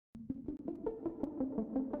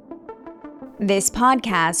This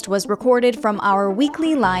podcast was recorded from our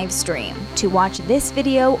weekly live stream. To watch this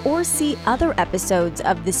video or see other episodes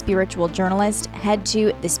of The Spiritual Journalist, head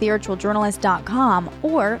to thespiritualjournalist.com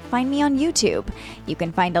or find me on YouTube. You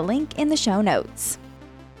can find a link in the show notes.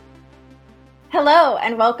 Hello,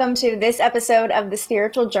 and welcome to this episode of The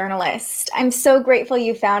Spiritual Journalist. I'm so grateful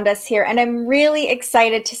you found us here, and I'm really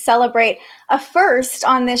excited to celebrate a first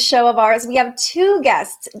on this show of ours. We have two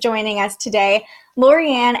guests joining us today,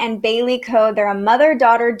 Lorri and Bailee Co. They're a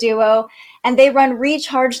mother-daughter duo, and they run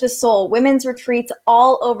Recharge the Soul, women's retreats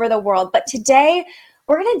all over the world. But today,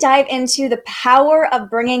 we're going to dive into the power of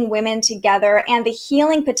bringing women together and the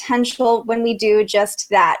healing potential when we do just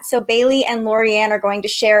that. So Bailee and Lorri are going to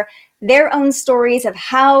share their own stories of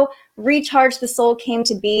how Recharge the Soul came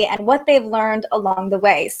to be and what they've learned along the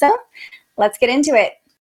way. So let's get into it.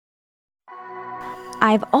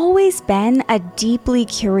 I've always been a deeply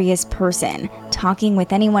curious person, talking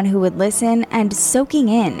with anyone who would listen and soaking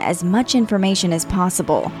in as much information as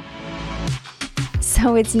possible.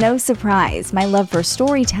 So it's no surprise my love for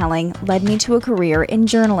storytelling led me to a career in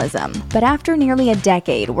journalism. But after nearly a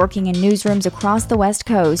decade working in newsrooms across the West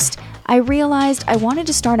Coast, I realized I wanted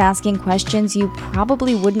to start asking questions you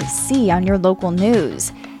probably wouldn't see on your local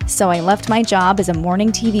news. So I left my job as a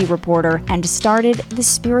morning TV reporter and started The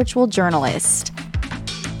Spiritual Journalist.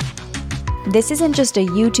 This isn't just a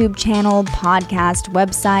YouTube channel, podcast,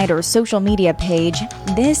 website, or social media page.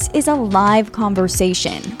 This is a live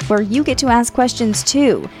conversation where you get to ask questions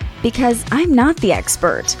too, because I'm not the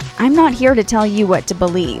expert. I'm not here to tell you what to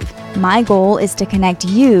believe. My goal is to connect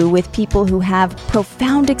you with people who have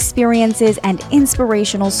profound experiences and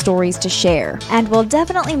inspirational stories to share. And we'll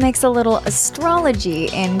definitely mix a little astrology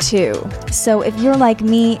in too. So if you're like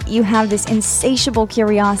me, you have this insatiable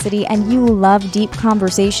curiosity and you love deep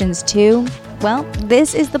conversations too, well,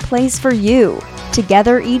 this is the place for you.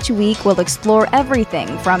 Together each week, we'll explore everything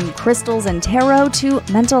from crystals and tarot to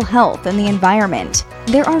mental health and the environment.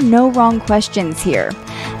 There are no wrong questions here.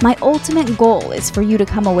 My ultimate goal is for you to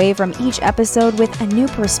come away from each episode with a new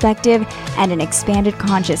perspective and an expanded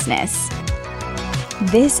consciousness.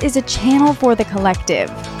 This is a channel for the collective.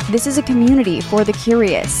 This is a community for the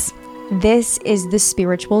curious. This is The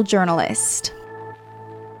Spiritual Journalist.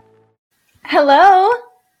 Hello.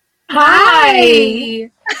 Hi.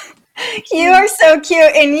 You are so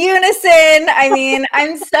cute in unison. I mean,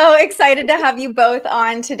 I'm so excited to have you both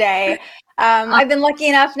on today. I've been lucky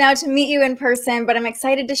enough now to meet you in person, but I'm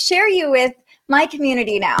excited to share you with my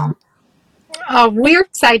community now. Oh, we're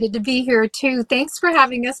excited to be here too. Thanks for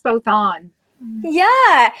having us both on.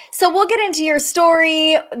 Yeah. So we'll get into your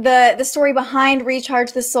story, the story behind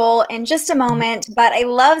Recharge the Soul in just a moment. But I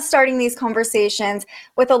love starting these conversations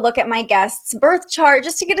with a look at my guest's birth chart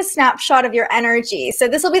just to get a snapshot of your energy. So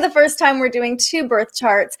this will be the first time we're doing two birth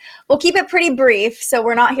charts. We'll keep it pretty brief, so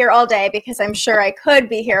we're not here all day because I'm sure I could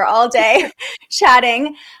be here all day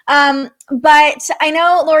chatting. But I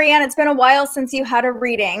know, Lorri, it's been a while since you had a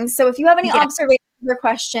reading. So if you have any observations or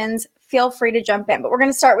questions, feel free to jump in. But we're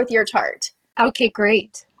going to start with your chart. Okay,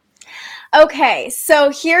 great. Okay, so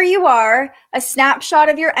here you are, a snapshot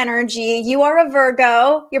of your energy. You are a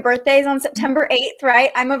Virgo. Your birthday is on September 8th,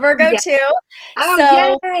 right? I'm a Virgo too. Oh,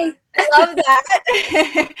 so yay. I love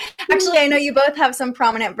that. Actually, I know you both have some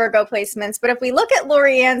prominent Virgo placements, but if we look at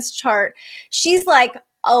Lorri chart, she's like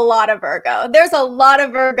a lot of Virgo. There's a lot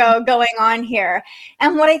of Virgo going on here.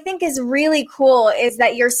 And what I think is really cool is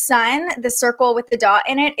that your sun, the circle with the dot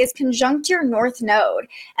in it, is conjunct your north node.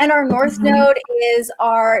 And our north node is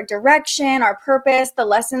our direction, our purpose, the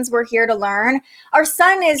lessons we're here to learn. Our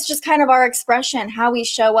sun is just kind of our expression, how we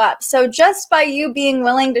show up. So just by you being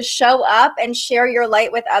willing to show up and share your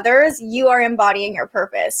light with others, you are embodying your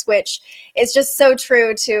purpose, which is just so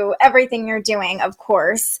true to everything you're doing, of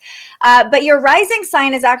course. But your rising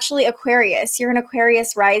sign is actually Aquarius. You're an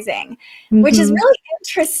Aquarius rising, which is really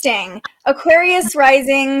interesting. Aquarius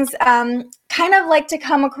risings kind of like to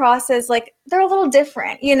come across as like they're a little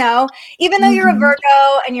different, you know, even though you're a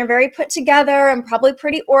Virgo and you're very put together and probably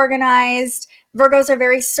pretty organized. Virgos are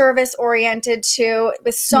very service oriented too.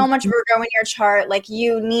 With so much Virgo in your chart, like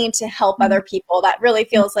you need to help other people. That really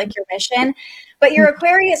feels like your mission. But your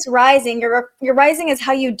Aquarius rising, your rising is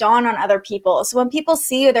how you dawn on other people. So when people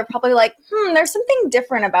see you, they're probably like, there's something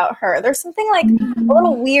different about her. There's something like a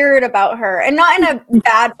little weird about her. And not in a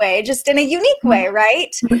bad way, just in a unique way, right?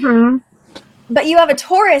 But you have a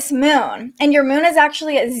Taurus moon, and your moon is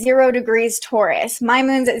actually at 0 degrees Taurus. My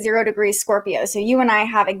moon's at 0 degrees Scorpio. So you and I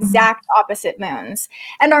have exact opposite moons.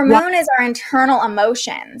 And our moon is our internal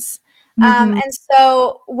emotions. And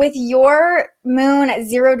so with your moon at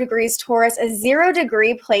 0 degrees Taurus, a 0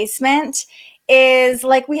 degree placement is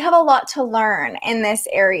like we have a lot to learn in this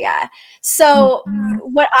area. So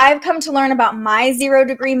what I've come to learn about my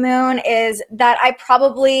 0-degree moon is that I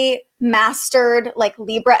probably mastered like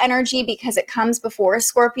Libra energy because it comes before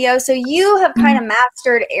Scorpio. So you have kind of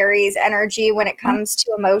mastered Aries energy when it comes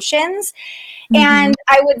to emotions. And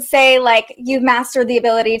I would say, like, you've mastered the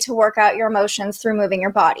ability to work out your emotions through moving your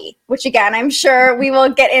body, which, again, I'm sure we will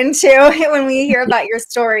get into when we hear about your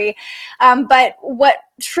story. But what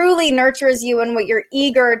truly nurtures you and what you're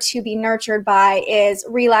eager to be nurtured by is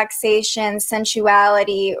relaxation,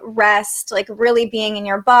 sensuality, rest, like really being in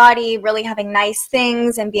your body, really having nice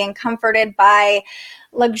things and being comforted by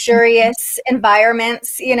luxurious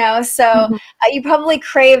environments, you know, so you probably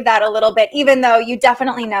crave that a little bit, even though you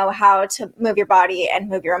definitely know how to move your body and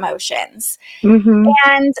move your emotions.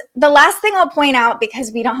 And the last thing I'll point out,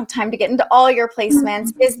 because we don't have time to get into all your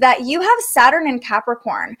placements, is that you have Saturn in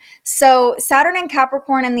Capricorn. So Saturn in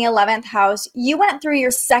Capricorn in the 11th house, you went through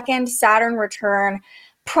your second Saturn return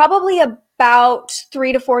probably about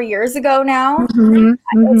 3 to 4 years ago now.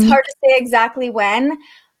 It's hard to say exactly when.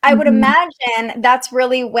 I would imagine that's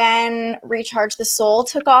really when Recharge the Soul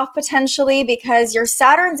took off potentially, because your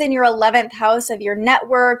Saturn's in your 11th house of your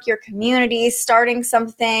network, your community, starting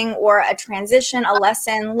something or a transition, a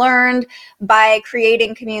lesson learned by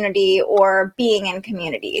creating community or being in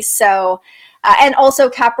community. So, and also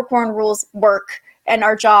Capricorn rules work and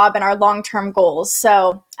our job and our long-term goals.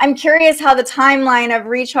 So I'm curious how the timeline of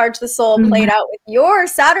Recharge the Soul played out with your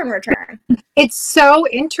Saturn return. It's so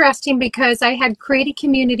interesting because I had created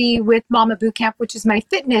community with Mama Bootcamp, which is my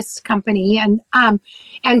fitness company,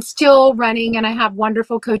 and still running, and I have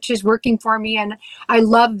wonderful coaches working for me, and I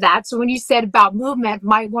love that. So when you said about movement,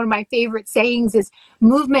 one of my favorite sayings is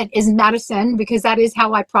movement is medicine, because that is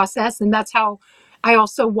how I process, and that's how I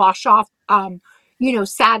also wash off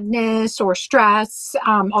sadness or stress,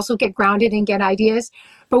 also get grounded and get ideas.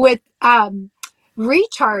 But with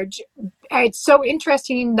Recharge, it's so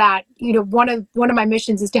interesting that, one of my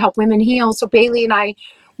missions is to help women heal. So Bailee and I,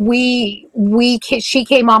 she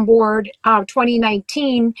came on board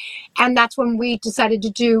 2019, and that's when we decided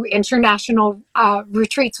to do international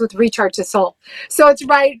retreats with Recharge the Soul. So it's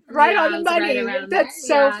right on the money. That's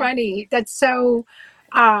so funny. That's so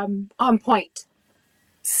on point.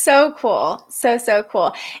 So cool. So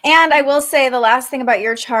cool. And I will say the last thing about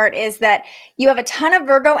your chart is that you have a ton of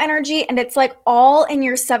Virgo energy, and it's like all in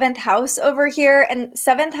your 7th house over here. And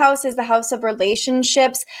 7th house is the house of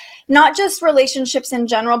relationships, not just relationships in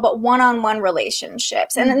general, but one-on-one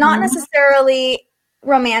relationships, and not necessarily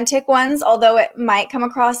romantic ones, although it might come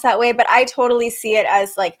across that way. But I totally see it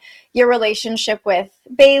as like your relationship with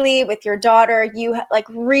Bailee, with your daughter. You like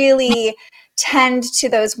really tend to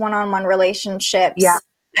those one-on-one relationships. Yeah.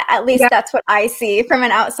 At least that's what I see from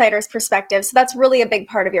an outsider's perspective. So that's really a big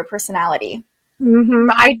part of your personality.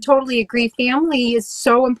 I totally agree. Family is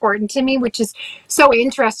so important to me, which is so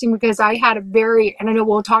interesting because I had and I know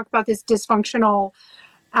we'll talk about this, dysfunctional,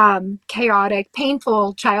 chaotic,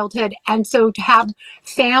 painful childhood. And so to have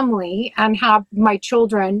family and have my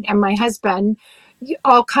children and my husband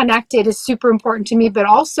all connected is super important to me, but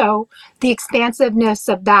also the expansiveness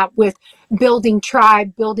of that with building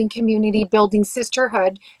tribe, building community, building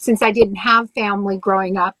sisterhood. Since I didn't have family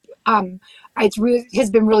growing up, it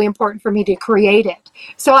has been really important for me to create it.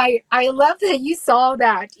 So I love that you saw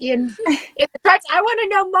that in the charts. I want to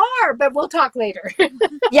know more, but we'll talk later.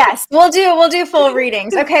 Yes, we'll do full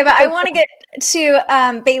readings. Okay, but I want to get to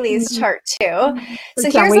Bailee's chart too.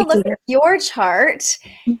 So here's a look at your chart.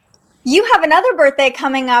 You have another birthday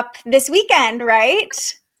coming up this weekend,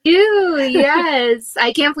 right? Ooh, yes.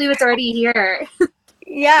 I can't believe it's already here.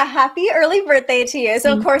 Yeah, happy early birthday to you.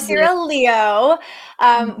 So of course you're a Leo,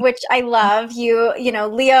 which I love.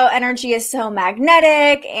 Leo energy is so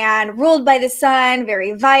magnetic and ruled by the sun,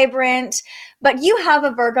 very vibrant. But you have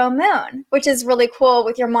a Virgo moon, which is really cool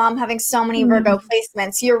with your mom having so many Virgo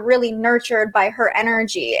placements. You're really nurtured by her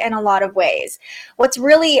energy in a lot of ways. What's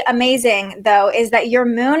really amazing, though, is that your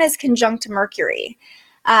moon is conjunct Mercury.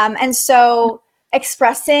 And so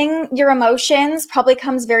expressing your emotions probably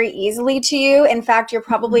comes very easily to you. In fact, you're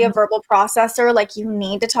probably a verbal processor, like you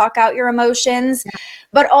need to talk out your emotions. Yeah.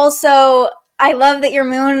 But also, I love that your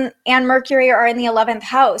moon and Mercury are in the 11th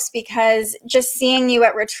house, because just seeing you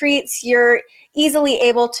at retreats, you're easily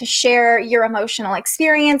able to share your emotional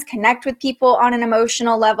experience, connect with people on an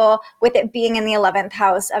emotional level, with it being in the 11th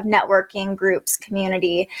house of networking, groups,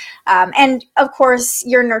 community. And of course,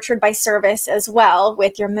 you're nurtured by service as well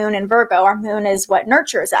with your moon in Virgo. Our moon is what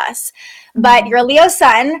nurtures us. But you're a Leo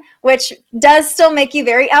sun, which does still make you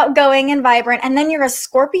very outgoing and vibrant. And then you're a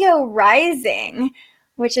Scorpio rising,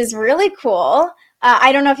 which is really cool.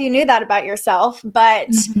 I don't know if you knew that about yourself,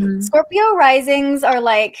 but Scorpio risings are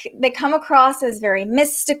like, they come across as very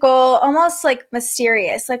mystical, almost like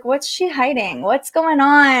mysterious. Like, what's she hiding? What's going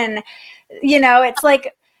on? It's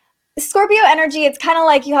like Scorpio energy, it's kind of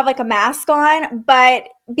like you have like a mask on, but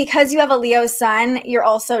because you have a Leo sun, you're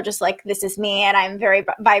also just like, this is me and I'm very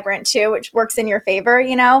vibrant too, which works in your favor,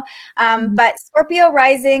 But Scorpio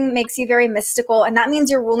rising makes you very mystical, and that means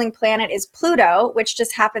your ruling planet is Pluto, which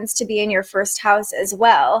just happens to be in your first house as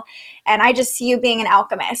well. And I just see you being an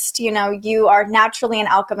alchemist. You are naturally an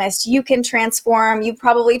alchemist. You can transform. You've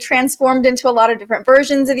probably transformed into a lot of different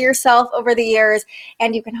versions of yourself over the years,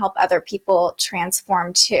 and you can help other people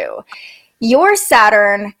transform too. Your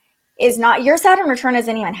Saturn return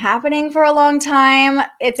isn't even happening for a long time.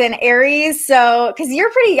 It's in Aries, so because you're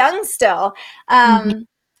pretty young still.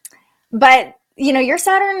 But your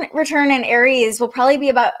Saturn return in Aries will probably be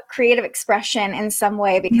about creative expression in some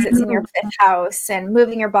way because it's in your fifth house and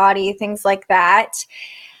moving your body, things like that.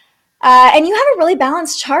 And you have a really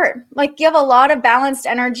balanced chart. Like, you have a lot of balanced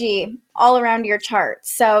energy all around your chart.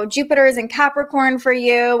 So Jupiter is in Capricorn for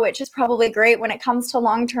you, which is probably great when it comes to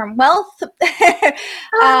long-term wealth.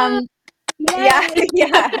 Yeah.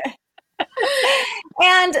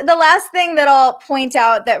 And the last thing that I'll point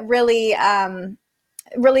out that really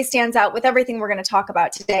stands out with everything we're going to talk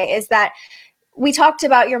about today is that we talked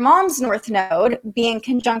about your mom's North Node being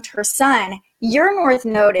conjunct her sun. Your North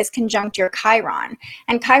Node is conjunct your Chiron.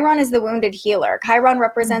 And Chiron is the wounded healer. Chiron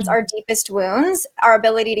represents our deepest wounds, our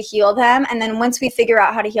ability to heal them. And then once we figure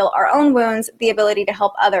out how to heal our own wounds, the ability to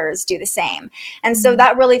help others do the same. And so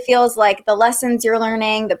that really feels like the lessons you're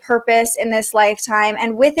learning, the purpose in this lifetime.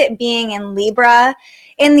 And with it being in Libra,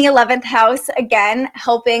 in the 11th house, again,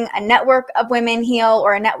 helping a network of women heal,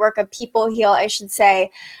 or a network of people heal, I should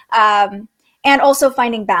say. And also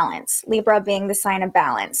finding balance, Libra being the sign of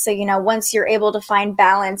balance. So, once you're able to find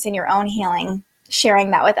balance in your own healing,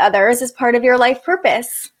 sharing that with others is part of your life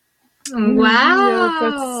purpose.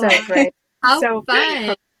 Wow. That's so great. How so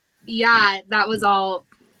fun. Yeah, that was all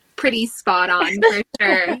pretty spot on for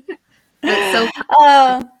sure. That's so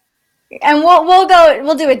fun. And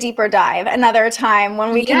we'll do a deeper dive another time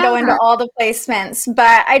when we can go into all the placements.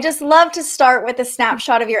 But I just love to start with a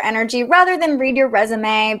snapshot of your energy rather than read your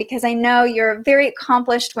resume, because I know you're very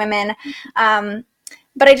accomplished women.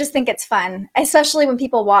 But I just think it's fun, especially when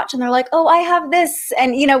people watch and they're like, oh, I have this.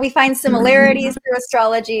 And, we find similarities through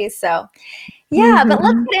astrology. So, yeah, but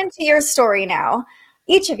let's get into your story now.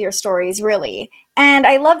 Each of your stories, really. And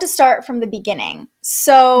I love to start from the beginning.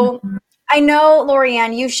 So I know,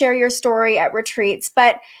 Lorri, you share your story at retreats,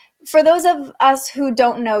 but for those of us who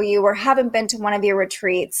don't know you or haven't been to one of your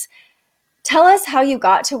retreats, tell us how you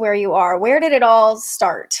got to where you are. Where did it all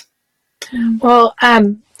start? Well,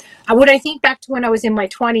 when I think back to when I was in my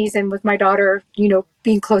 20s and with my daughter,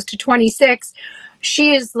 being close to 26,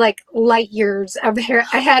 she is like light years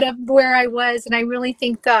ahead of where I was. And I really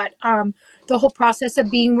think that the whole process of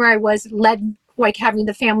being where I was led, like having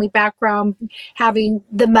the family background, having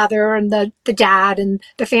the mother and the dad and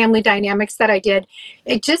the family dynamics that I did,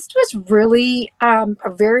 it just was really a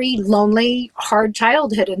very lonely, hard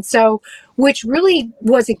childhood. And so, which really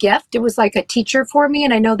was a gift. It was like a teacher for me.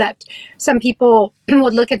 And I know that some people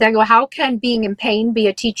would look at that and go, how can being in pain be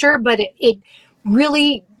a teacher? But it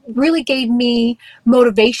really gave me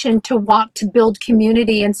motivation to want to build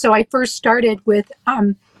community. And so I first started with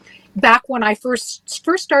back when I first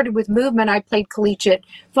started with movement, I played collegiate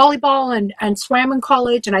volleyball and swam in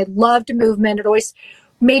college, and I loved movement. It always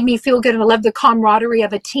made me feel good, and I loved the camaraderie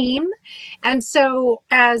of a team. And so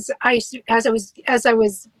as I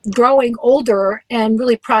was growing older and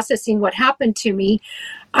really processing what happened to me,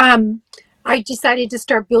 I decided to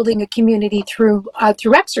start building a community through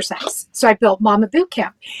exercise. So I built Mama Boot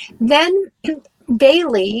Camp. Then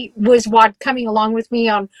Bailee was coming along with me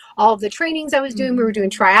on all of the trainings I was doing. We were doing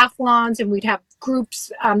triathlons, and we'd have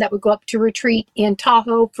groups that would go up to retreat in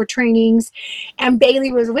Tahoe for trainings. And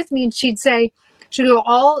Bailee was with me, and she'd go,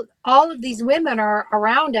 all of these women are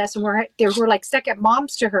around us, and we're like second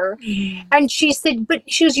moms to her. And she said,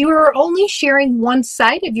 you are only sharing one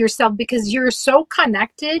side of yourself because you're so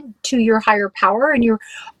connected to your higher power, and you're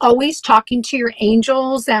always talking to your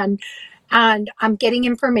angels, and I'm getting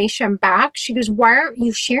information back. She goes, why aren't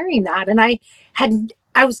you sharing that? And I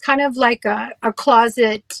was kind of like a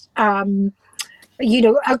closet, a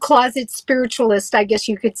closet spiritualist, I guess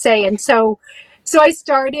you could say. And so So I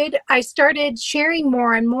started sharing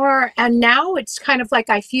more and more, and now it's kind of like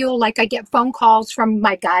I feel like I get phone calls from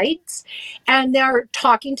my guides and they're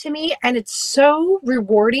talking to me, and it's so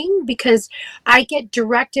rewarding because I get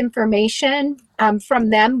direct information from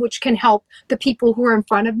them, which can help the people who are in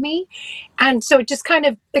front of me. And so it just kind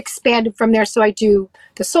of expanded from there. So I do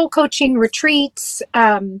the soul coaching retreats,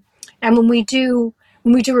 and when we do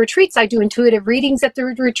retreats, I do intuitive readings at the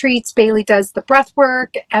retreats. Bailee does the breath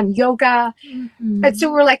work and yoga. Mm-hmm. And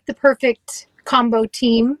so we're like the perfect combo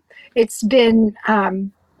team. It's been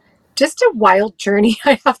just a wild journey,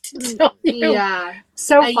 I have to tell you. Yeah.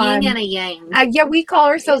 So A fun. yin and a yang. Yeah, we call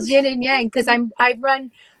ourselves yin and yang because I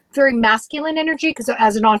run very masculine energy because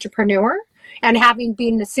as an entrepreneur and having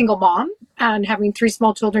been a single mom and having 3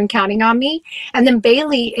 small children counting on me. And then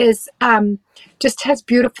Bailee is just has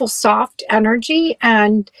beautiful, soft energy,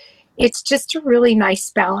 and it's just a really nice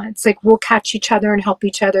balance. Like we'll catch each other and help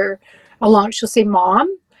each other along. She'll say,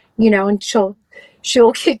 "Mom," and she'll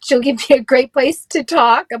give me a great place to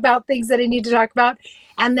talk about things that I need to talk about.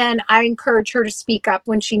 And then I encourage her to speak up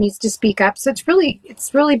when she needs to speak up. So it's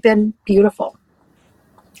really been beautiful.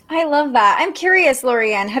 I love that. I'm curious,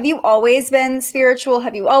 Lorianne, have you always been spiritual?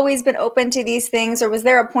 Have you always been open to these things? Or was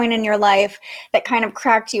there a point in your life that kind of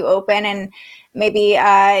cracked you open and maybe,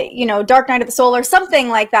 dark night of the soul or something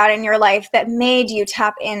like that in your life that made you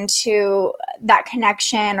tap into that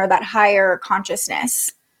connection or that higher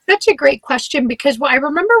consciousness? Such a great question because I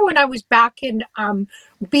remember when I was back in in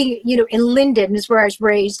Linden is where I was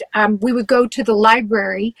raised. We would go to the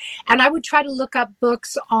library and I would try to look up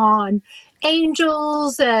books on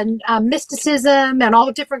angels and mysticism and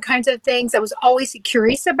all different kinds of things. I was always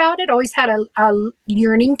curious about it, always had a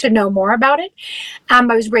yearning to know more about it. I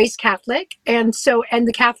was raised Catholic, and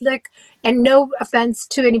the Catholic, and no offense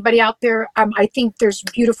to anybody out there, I think there's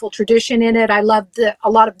beautiful tradition in it. I love a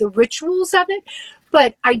lot of the rituals of it,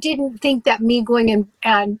 but I didn't think that me going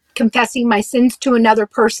and confessing my sins to another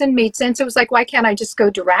person made sense. It was like, why can't I just go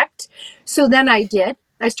direct? So then I did.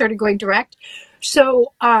 I started going direct.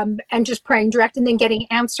 So, and just praying direct and then getting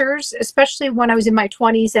answers, especially when I was in my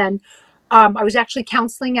 20s and I was actually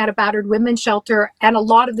counseling at a battered women's shelter. And a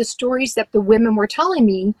lot of the stories that the women were telling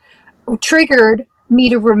me triggered me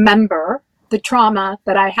to remember the trauma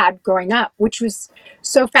that I had growing up, which was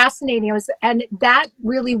so fascinating. And that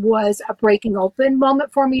really was a breaking open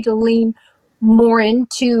moment for me to lean more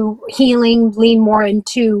into healing, lean more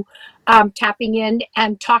into tapping in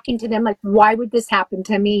and talking to them, like, why would this happen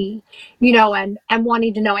to me? And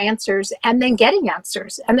wanting to know answers and then getting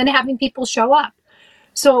answers and then having people show up.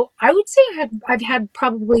 So I would say I've had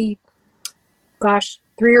probably,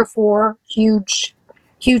 3 or 4 huge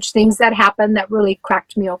things that happened that really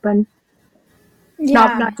cracked me open.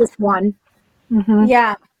 Yeah. Not just one. Mm-hmm.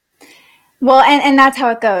 Yeah. Well, and that's how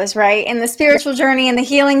it goes, right? In the spiritual journey and the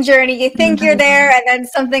healing journey, you think you're there and then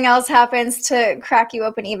something else happens to crack you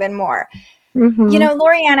open even more. Mm-hmm.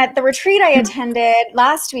 Lorianne, at the retreat I attended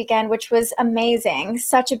last weekend, which was amazing,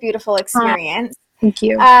 such a beautiful experience. Thank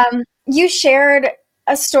you. You shared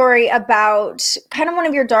a story about kind of one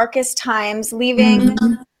of your darkest times, leaving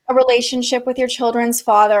a relationship with your children's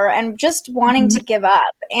father and just wanting to give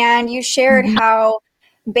up. And you shared how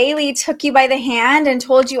Bailee took you by the hand and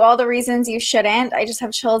told you all the reasons you shouldn't. I just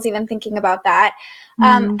have chills even thinking about that.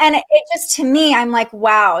 And it just, to me, I'm like,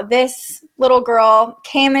 wow, this little girl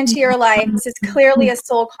came into your life. This is clearly a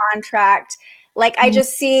soul contract. Like, I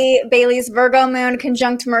just see Bailee's Virgo moon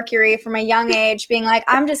conjunct Mercury from a young age being like,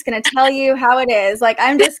 I'm just going to tell you how it is. Like,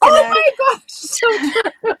 I'm just going to oh my gosh, so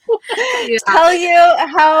true. tell you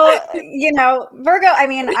how, Virgo, I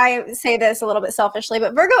mean, I say this a little bit selfishly,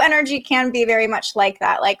 but Virgo energy can be very much like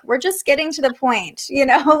that. Like, we're just getting to the point, here's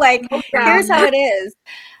how it is.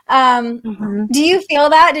 Do you feel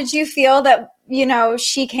that? Did you feel that,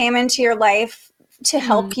 she came into your life to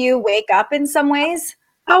help you wake up in some ways?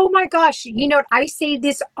 Oh my gosh. I say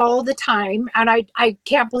this all the time, and I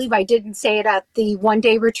can't believe I didn't say it at the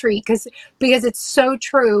one-day retreat because it's so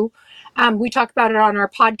true. We talk about it on our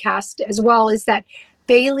podcast as well, is that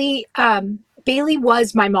Bailee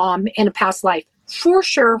was my mom in a past life. For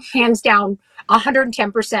sure, hands down,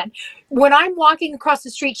 110%. When I'm walking across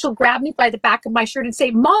the street, she'll grab me by the back of my shirt and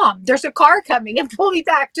say, "Mom, there's a car coming," and pull me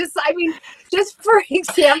back. Just for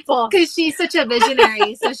example. Because she's such a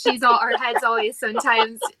visionary. So our head's always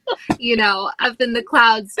sometimes, up in the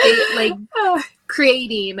clouds,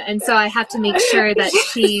 creating. And so I have to make sure that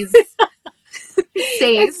she's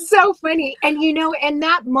safe. It's so funny. And, in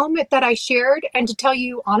that moment that I shared, and to tell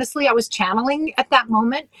you honestly, I was channeling at that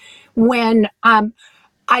moment when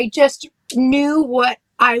I just knew what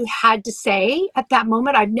I had to say at that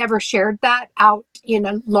moment. I've never shared that out in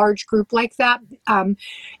a large group like that. And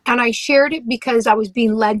I shared it because I was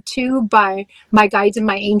being led to by my guides and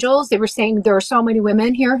my angels. They were saying there are so many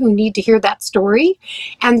women here who need to hear that story.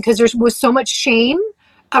 And because there was so much shame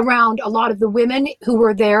around a lot of the women who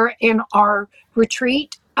were there in our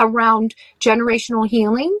retreat around generational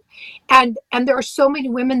healing. And there are so many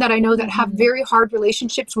women that I know that have very hard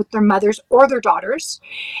relationships with their mothers or their daughters.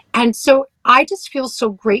 And so I just feel so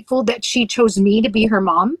grateful that she chose me to be her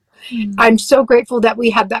mom. I'm so grateful that we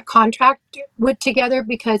had that contract with together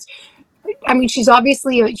because, I mean, she's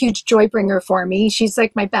obviously a huge joy bringer for me. She's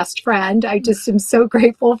like my best friend. I just am so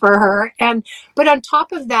grateful for her. But on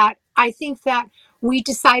top of that, I think that we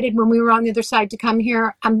decided when we were on the other side to come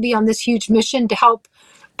here and be on this huge mission to help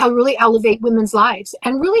really elevate women's lives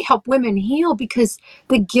and really help women heal because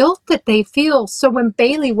the guilt that they feel. So when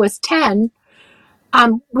Bailee was 10,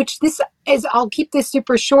 which this is, I'll keep this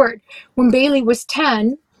super short. When Bailee was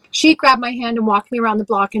 10, she grabbed my hand and walked me around the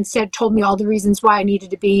block and told me all the reasons why I needed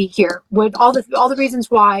to be here. All the reasons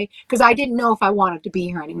why, because I didn't know if I wanted to be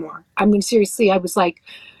here anymore. I mean, seriously, I was like,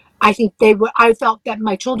 I think I felt that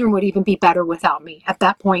my children would even be better without me at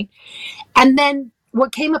that point. And then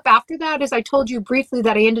what came up after that is I told you briefly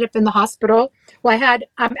that I ended up in the hospital. Well, I had,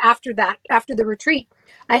 after the retreat,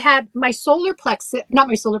 I had my solar plexus, not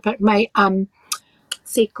my solar plexus, my,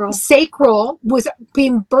 sacral was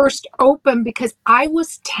being burst open because I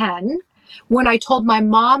was 10 when I told my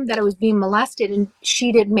mom that I was being molested and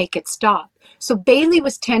she didn't make it stop. So Bailee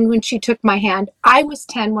was 10 when she took my hand. I was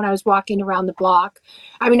 10 when I was walking around the block.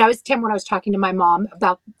 I mean, I was 10 when I was talking to my mom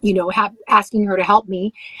about, asking her to help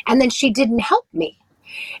me. And then she didn't help me.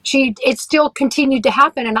 It still continued to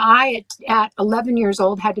happen. And I, at 11 years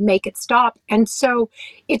old, had to make it stop. And so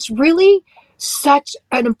it's really such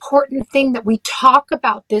an important thing that we talk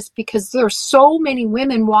about this because there are so many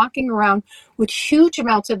women walking around with huge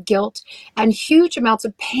amounts of guilt and huge amounts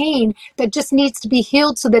of pain that just needs to be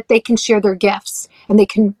healed so that they can share their gifts and they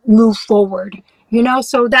can move forward,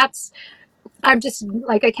 so I'm just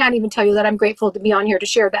like, I can't even tell you that I'm grateful to be on here to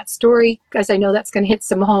share that story because I know that's going to hit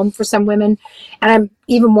some home for some women. And I'm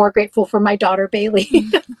even more grateful for my daughter,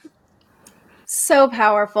 Bailee. So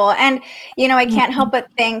powerful. And, I can't help but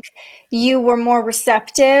think you were more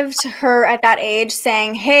receptive to her at that age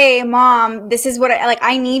saying, hey, mom, this is what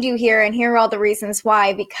I need you here. And here are all the reasons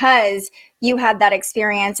why, because you had that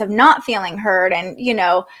experience of not feeling heard. And,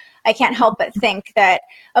 I can't help but think that,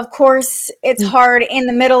 of course, it's hard in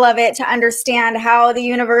the middle of it to understand how the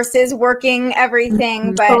universe is working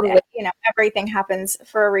everything, but, Totally. Everything happens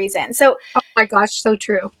for a reason. So, oh my gosh, so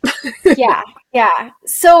true. Yeah.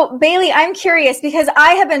 So Bailee, I'm curious because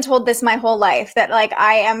I have been told this my whole life that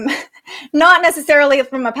I am not necessarily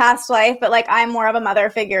from a past life, but I'm more of a mother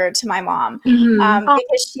figure to my mom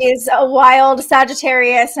because she's a wild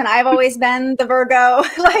Sagittarius and I've always been the Virgo.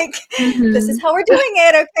 This is how we're doing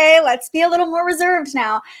it. Okay, let's be a little more reserved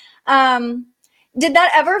now. Did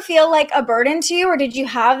that ever feel like a burden to you, or did you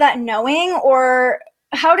have that knowing, or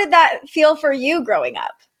how did that feel for you growing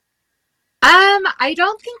up? I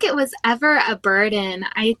don't think it was ever a burden.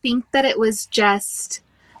 I think that it was just,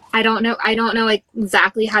 I don't know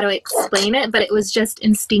exactly how to explain it, but it was just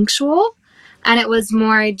instinctual. And it was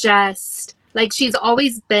more just she's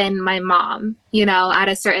always been my mom, at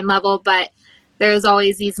a certain level, but there's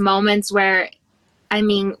always these moments where,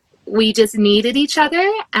 we just needed each other.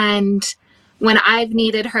 And when I've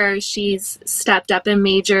needed her, she's stepped up in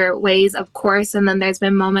major ways, of course. And then there's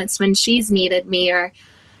been moments when she's needed me, or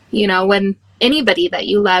when anybody that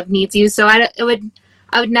you love needs you. So I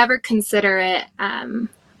would never consider it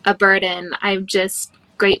a burden. I'm just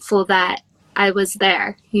grateful that I was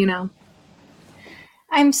there,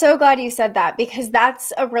 I'm so glad you said that because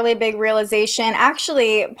that's a really big realization.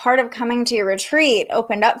 Actually, part of coming to your retreat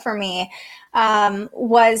opened up for me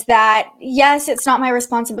was that, yes, it's not my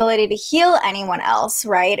responsibility to heal anyone else,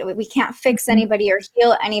 right? We can't fix anybody or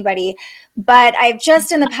heal anybody. But I've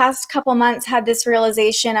just in the past couple months had this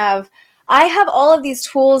realization of, I have all of these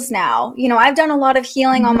tools now. I've done a lot of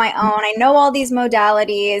healing on my own. I know all these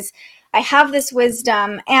modalities. I have this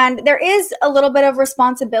wisdom, and there is a little bit of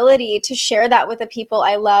responsibility to share that with the people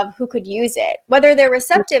I love who could use it. Whether they're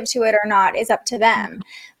receptive to it or not is up to them.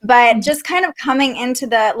 But just kind of coming into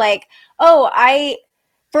the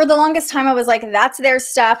for the longest time, I was like, that's their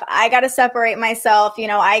stuff. I got to separate myself.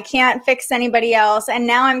 I can't fix anybody else. And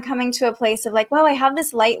now I'm coming to a place of wow, I have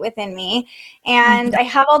this light within me and I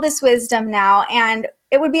have all this wisdom now. And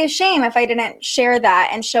it would be a shame if I didn't share that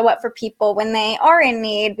and show up for people when they are in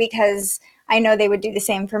need, because I know they would do the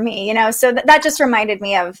same for me, you know? So that just reminded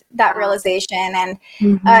me of that realization. And,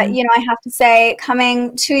 you know, I have to say,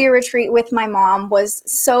 coming to your retreat with my mom was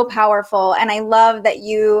so powerful. And I love that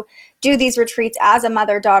you do these retreats as a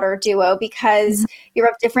mother-daughter duo, because you're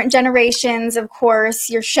of different generations, of course.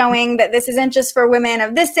 You're showing that this isn't just for women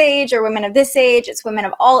of this age or women of this age. It's women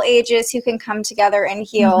of all ages who can come together and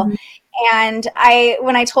heal. And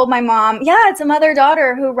when I told my mom, yeah, it's a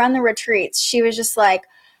mother-daughter who run the retreats, she was just like,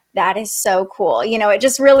 that is so cool. You know, it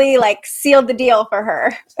just really like sealed the deal for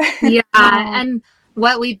her. Yeah. And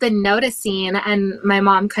what we've been noticing, and my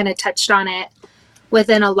mom kind of touched on it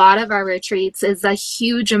within a lot of our retreats, is a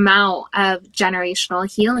huge amount of generational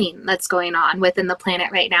healing that's going on within the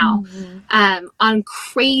planet right now. On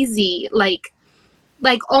crazy, like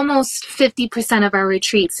almost 50% of our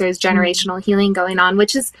retreats, there's generational healing going on,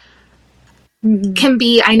 which is, can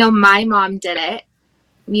be, I know my mom did it.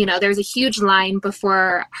 You know, there's a huge line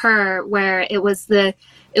before her where it was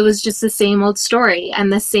just the same old story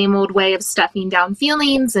and the same old way of stuffing down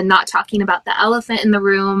feelings and not talking about the elephant in the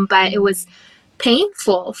room, but it was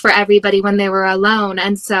painful for everybody when they were alone.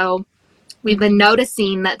 And so we've been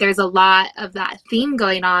noticing that there's a lot of that theme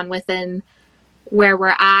going on within where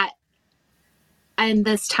we're at in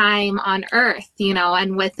this time on Earth, you know,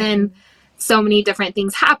 and within so many different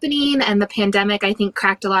things happening. And the pandemic, I think,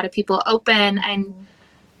 cracked a lot of people open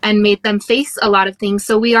and made them face a lot of things.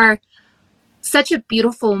 So we are such a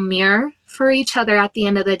beautiful mirror for each other at the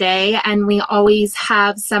end of the day. And we always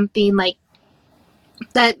have something like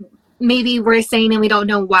that maybe we're saying and we don't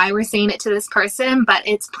know why we're saying it to this person, but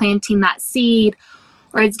it's planting that seed,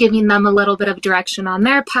 or it's giving them a little bit of direction on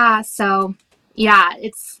their path. So yeah,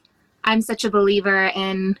 I'm such a believer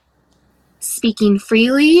in speaking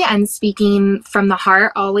freely and speaking from the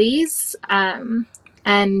heart always.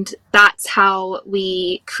 And that's how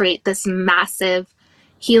we create this massive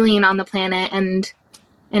healing on the planet and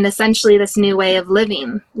essentially this new way of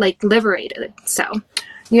living, like liberated. So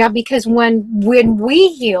yeah, because when we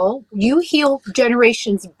heal, you heal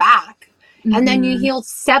generations back, and then you heal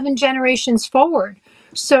 7 generations forward.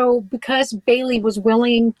 So because Bailee was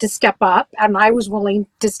willing to step up and I was willing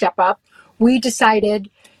to step up, we decided,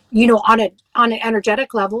 you know, on an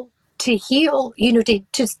energetic level to heal, you know, to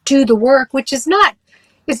do the work, which is not,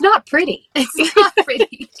 it's not pretty. it's not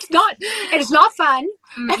pretty. It's not fun,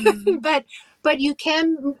 but you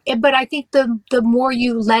can, but I think the more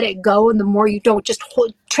you let it go and the more you don't just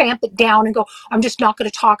tramp it down and go, I'm just not going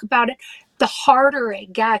to talk about it, the harder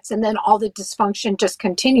it gets. And then all the dysfunction just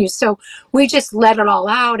continues. So we just let it all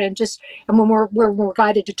out, and when we're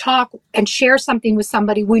guided to talk and share something with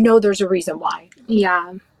somebody, we know there's a reason why.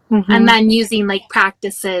 Yeah. And then using like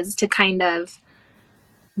practices to kind of,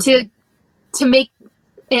 to make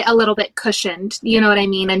it a little bit cushioned, you know what I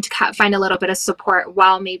mean? And to find a little bit of support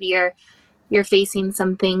while maybe you're facing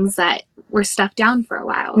some things that were stuffed down for a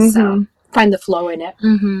while. So find the flow in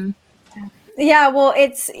it. Yeah, well,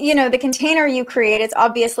 it's, you know, the container you create is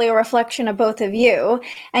obviously a reflection of both of you,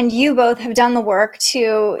 and you both have done the work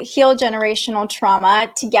to heal generational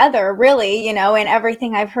trauma together, really, you know, in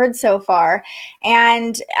everything I've heard so far.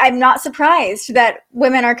 And I'm not surprised that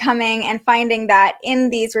women are coming and finding that in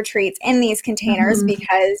these retreats, in these containers,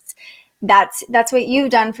 because that's what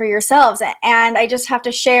you've done for yourselves. And I just have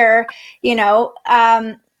to share, you know,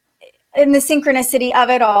 in the synchronicity of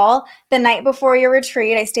it all, the night before your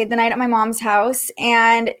retreat, I stayed the night at my mom's house,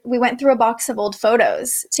 and we went through a box of old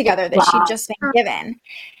photos together that she'd just been given.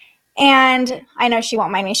 And I know she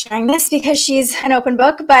won't mind me sharing this because she's an open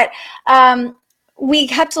book, but we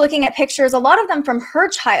kept looking at pictures, a lot of them from her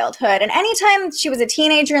childhood. And anytime she was a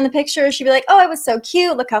teenager in the picture, she'd be like, oh, I was so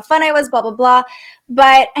cute, look how fun I was, blah, blah, blah.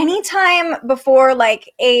 But anytime before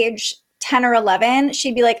like age 10 or 11,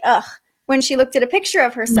 she'd be like, ugh, when she looked at a picture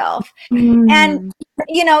of herself. And,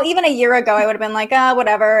 you know, even a year ago, I would have been like,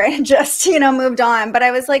 whatever, and just, you know, moved on. But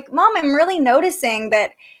I was like, Mom, I'm really noticing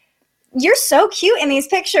that you're so cute in these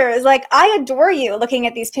pictures. Like, I adore you looking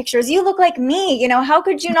at these pictures. You look like me. You know, how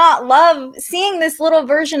could you not love seeing this little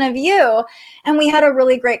version of you? And we had a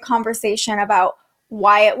really great conversation about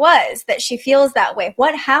why it was that she feels that way.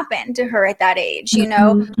 What happened to her at that age? You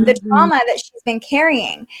know, the trauma that she's been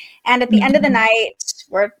carrying. And at the end of the night,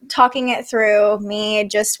 we're talking it through, me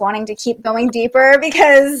just wanting to keep going deeper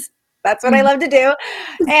because that's what I love to do.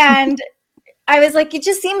 And I was like, it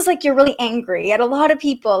just seems like you're really angry at a lot of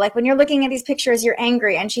people. Like when you're looking at these pictures, you're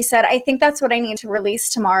angry. And she said, I think that's what I need to release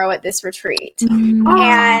tomorrow at this retreat.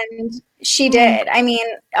 And she did. I mean,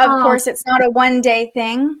 of course, it's not a one-day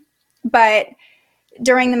thing, but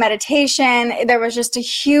during the meditation, there was just a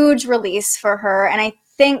huge release for her. And I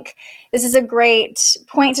think this is a great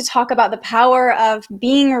point to talk about the power of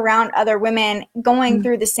being around other women going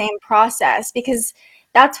through the same process, because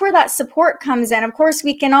that's where that support comes in. Of course,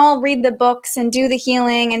 we can all read the books and do the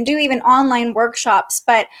healing and do even online workshops,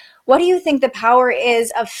 but what do you think the power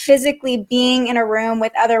is of physically being in a room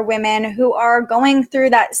with other women who are going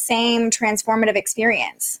through that same transformative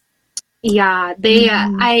experience? Yeah,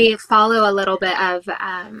 I follow a little bit of,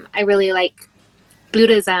 I really like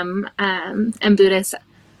Buddhism and Buddhist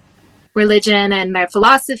religion and their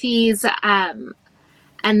philosophies. And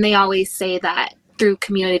they always say that through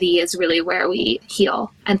community is really where we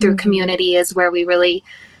heal. And through community is where we really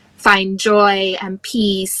find joy and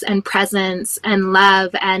peace and presence and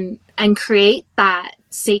love and create that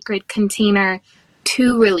sacred container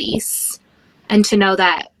to release and to know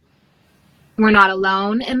that we're not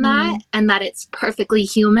alone in that and that it's perfectly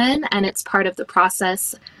human and it's part of the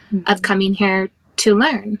process of coming here to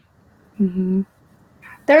learn.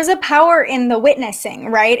 There's a power in the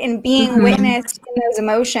witnessing, right? In being witnessed in those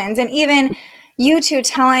emotions. And even you two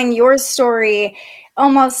telling your story,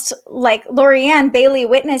 almost like Lorri and Bailee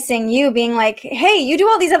witnessing you, being like, hey, you do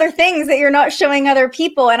all these other things that you're not showing other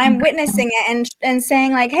people. And I'm witnessing it and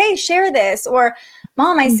saying like, hey, share this. Or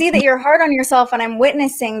Mom, I see that you're hard on yourself and I'm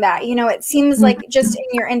witnessing that. You know, it seems like just in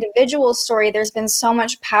your individual story, there's been so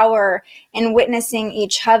much power in witnessing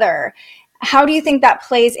each other. How do you think that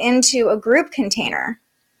plays into a group container?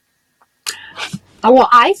 Well,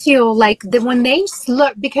 I feel like that when they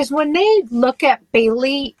look at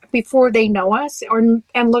Bailee before they know us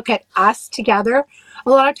and look at us together, a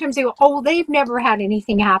lot of times they go, oh, they've never had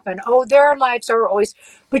anything happen. Oh, their lives are always,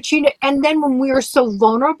 but and then when we are so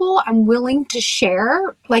vulnerable and willing to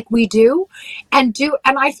share like we do, and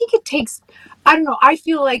I think it takes, I don't know, I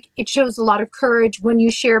feel like it shows a lot of courage when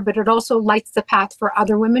you share, but it also lights the path for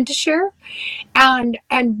other women to share. And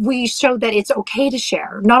we show that it's okay to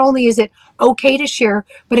share. Not only is it okay to share,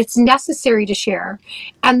 but it's necessary to share.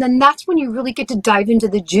 And then that's when you really get to dive into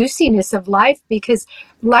the juiciness of life, because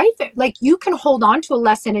life, like, you can hold on to a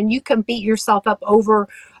lesson and you can beat yourself up over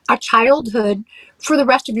a childhood for the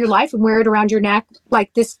rest of your life and wear it around your neck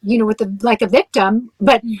like this, you know, like a victim.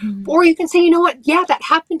 But or you can say, you know what, yeah, that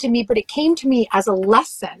happened to me, but it came to me as a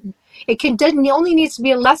lesson. It only needs to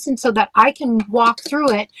be a lesson so that I can walk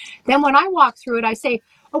through it. Then when I walk through it, I say,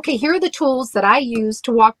 okay, here are the tools that I use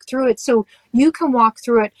to walk through it so you can walk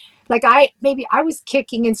through it. Like I was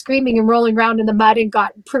kicking and screaming and rolling around in the mud and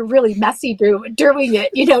got really messy doing it,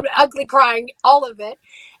 you know, ugly crying, all of it,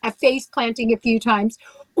 and face planting a few times.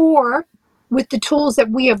 Or with the tools that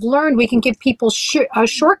we have learned, we can give people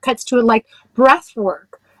shortcuts to it, like breath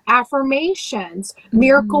work, affirmations,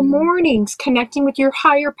 miracle mornings, connecting with your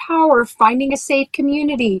higher power, finding a safe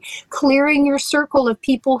community, clearing your circle of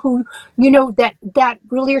people who, you know, that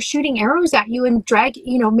really are shooting arrows at you and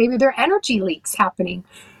you know, maybe their energy leaks happening.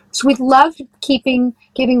 So we love giving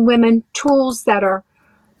women tools that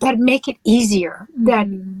make it easier, that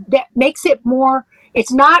makes it more.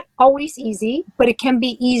 It's not always easy, but it can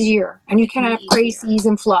be easier, and you can have grace, ease,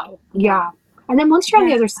 and flow. Yeah. And then once you're on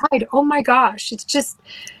the other side, oh my gosh, it's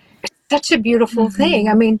such a beautiful thing.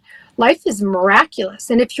 I mean, life is miraculous.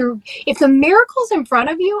 And if the miracle's in front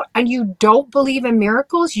of you and you don't believe in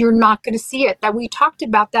miracles, you're not going to see it. That we talked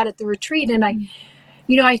about that at the retreat. And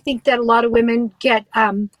I think that a lot of women get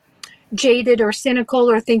jaded or cynical,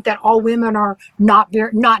 or think that all women are not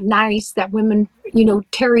nice, that women, you know,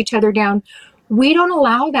 tear each other down. We don't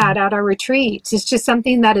allow that at our retreats. It's just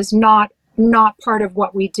something that is not part of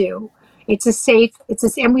what we do.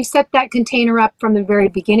 And we set that container up from the very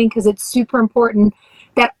beginning because it's super important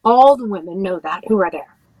that all the women know that who are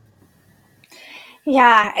there.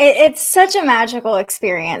 Yeah, it's such a magical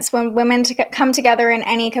experience when women come together in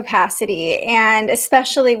any capacity, and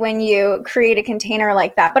especially when you create a container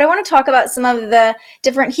like that. But I want to talk about some of the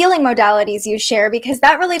different healing modalities you share, because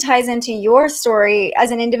that really ties into your story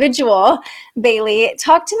as an individual, Bailee.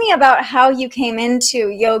 Talk to me about how you came into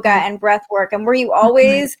yoga and breath work, and were you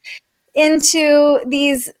always into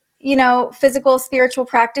these, you know, physical, spiritual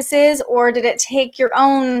practices, or did it take your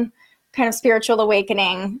own kind of spiritual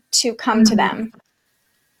awakening to come to them?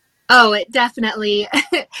 Oh, it definitely,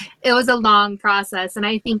 it was a long process. And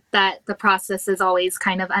I think that the process is always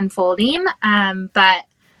kind of unfolding. But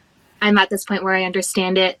I'm at this point where I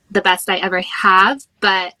understand it the best I ever have.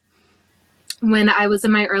 But when I was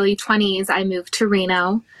in my early 20s, I moved to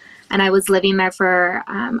Reno, and I was living there for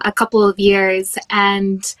a couple of years.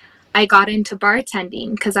 And I got into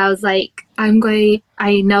bartending because I was like, I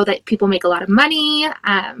know that people make a lot of money.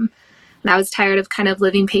 And I was tired of kind of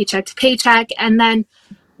living paycheck to paycheck. And then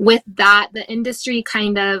with that, the industry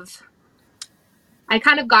kind of, I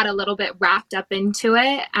kind of got a little bit wrapped up into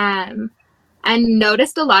it, and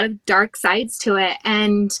noticed a lot of dark sides to it.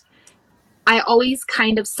 And I always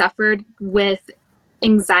kind of suffered with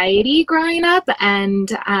anxiety growing up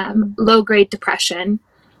and low-grade depression.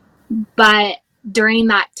 But during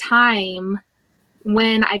that time,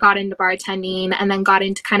 when I got into bartending and then got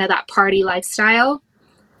into kind of that party lifestyle,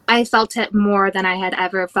 I felt it more than I had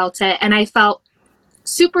ever felt it. And I felt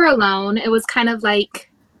super alone. It was kind of like,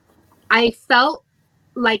 I felt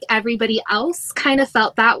like everybody else kind of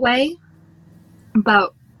felt that way,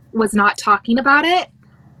 but was not talking about it.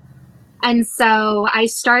 And so I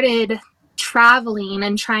started traveling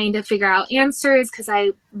and trying to figure out answers because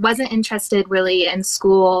I wasn't interested really in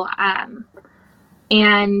school.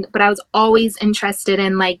 But I was always interested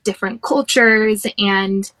in like different cultures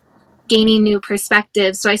and gaining new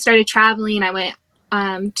perspectives. So I started traveling. I went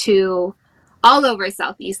to all over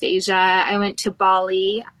Southeast Asia. I went to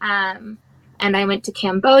Bali, and I went to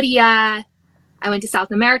Cambodia. I went to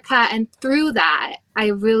South America. And through that,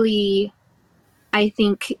 I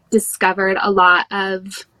think, discovered a lot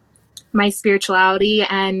of my spirituality.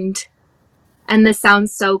 And this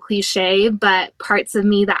sounds so cliche, but parts of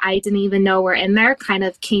me that I didn't even know were in there kind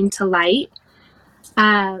of came to light.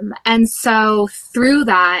 And so through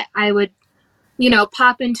that, I would,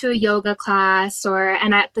 pop into a yoga class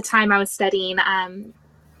and at the time I was studying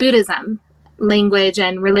Buddhism, language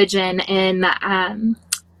and religion I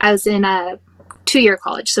was in a 2-year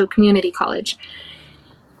college, so community college.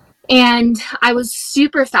 And I was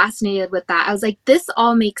super fascinated with that. I was like, this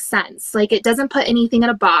all makes sense. Like, it doesn't put anything in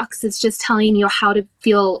a box. It's just telling you how to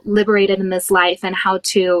feel liberated in this life and how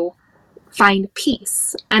to find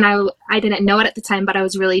peace. And I didn't know it at the time, but I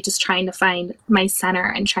was really just trying to find my center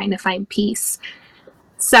and trying to find peace.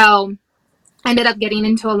 So I ended up getting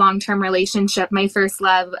into a long-term relationship. My first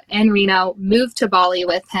love in Reno, moved to Bali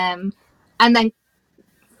with him. And then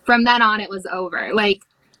from then on, it was over. Like,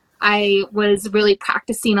 I was really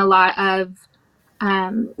practicing a lot of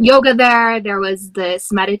yoga there. There was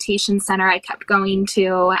this meditation center I kept going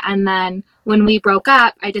to. And then when we broke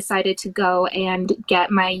up, I decided to go and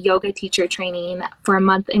get my yoga teacher training for a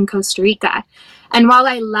month in Costa Rica. And while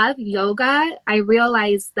I love yoga, I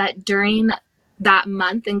realized that during that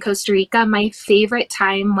month in Costa Rica, my favorite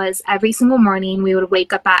time was every single morning we would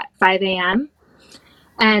wake up at 5 a.m.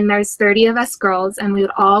 And there's 30 of us girls, and we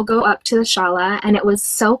would all go up to the shala, and it was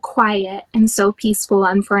so quiet and so peaceful.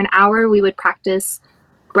 And for an hour, we would practice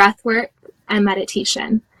breath work and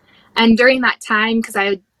meditation. And during that time, because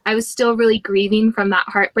I was still really grieving from that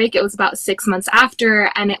heartbreak, it was about 6 months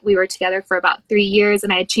after, and we were together for about 3 years,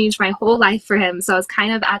 and I had changed my whole life for him. So I was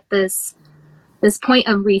kind of at this point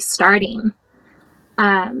of restarting.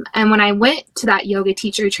 And when I went to that yoga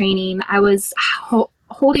teacher training, I was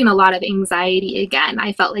holding a lot of anxiety again.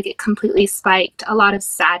 I felt like it completely spiked, a lot of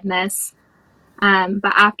sadness.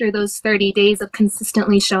 But after those 30 days of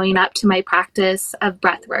consistently showing up to my practice of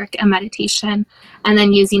breath work and meditation, and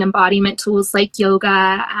then using embodiment tools like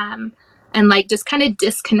yoga, and like just kind of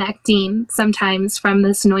disconnecting sometimes from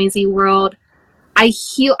this noisy world, I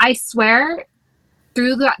swear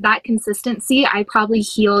through that consistency, I probably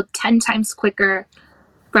healed 10 times quicker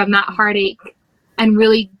from that heartache and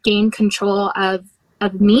really gained control of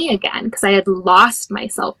me again, because I had lost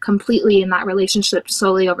myself completely in that relationship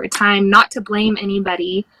slowly over time. Not to blame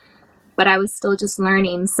anybody, but I was still just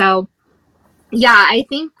learning. So yeah, I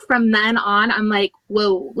think from then on, I'm like,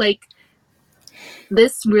 whoa, like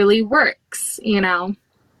this really works, I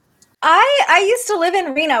used to live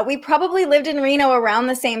in Reno. We probably lived in Reno around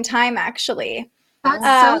the same time, actually.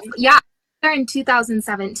 That's yeah, there in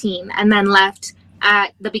 2017 and then left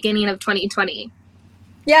at the beginning of 2020.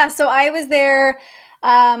 Yeah, so I was there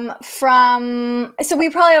so we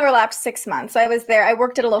probably overlapped 6 months. I was there. I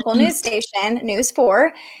worked at a local news station, News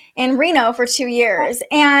 4, in Reno for 2 years.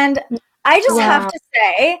 And I just have to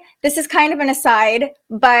say, this is kind of an aside,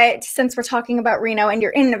 but since we're talking about Reno and you're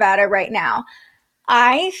in Nevada right now,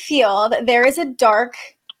 I feel that there is a dark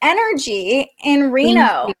energy in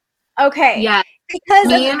Reno. Okay. Yeah. Because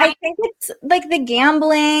I think it's like the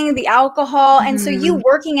gambling, the alcohol. And so you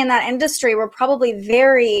working in that industry were probably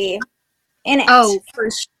very in it. Oh, for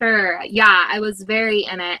sure. Yeah, I was very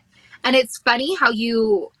in it. And it's funny how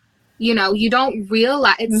you don't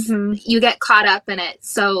realize you get caught up in it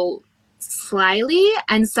so slyly.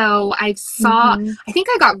 And so I think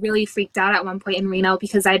I got really freaked out at one point in Reno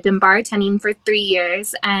because I'd been bartending for 3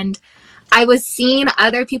 years, and I was seeing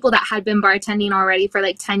other people that had been bartending already for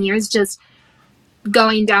like 10 years just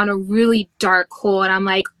going down a really dark hole. And I'm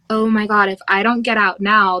like, oh my God, if I don't get out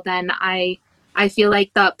now, then I feel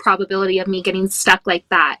like the probability of me getting stuck like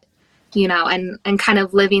that you know, and kind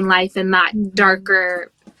of living life in that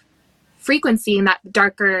darker frequency and that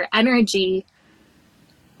darker energy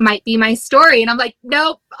might be my story. And I'm like,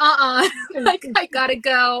 nope, like I gotta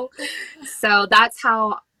go. So that's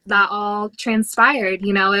how that all transpired.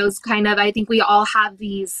 You know, it was kind of, I think we all have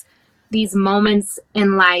these moments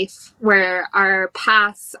in life where our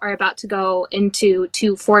paths are about to go into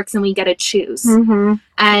two forks and we get to choose. And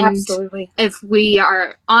Absolutely. if we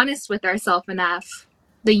are honest with ourselves enough,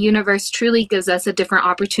 the universe truly gives us a different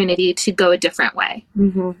opportunity to go a different way.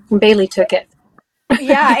 Bailee took it.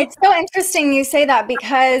 Yeah, it's so interesting you say that,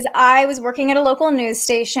 because I was working at a local news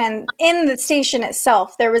station. In the station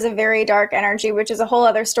itself, there was a very dark energy, which is a whole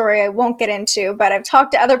other story I won't get into, but I've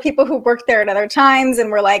talked to other people who worked there at other times and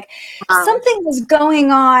were like, something was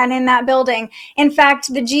going on in that building. In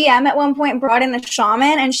fact, the GM at one point brought in a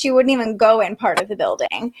shaman and she wouldn't even go in part of the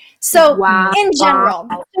building. So in general,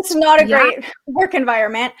 it's not a great work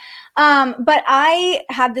environment. But I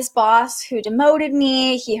had this boss who demoted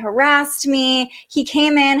me. He harassed me. He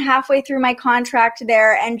came in halfway through my contract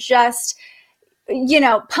there and just, you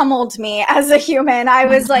know, pummeled me as a human. I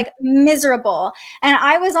was like miserable, and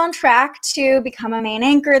I was on track to become a main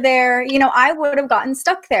anchor there. You know, I would have gotten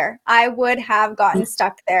stuck there. I was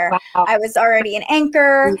already an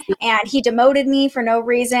anchor, and he demoted me for no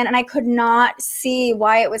reason, and I could not see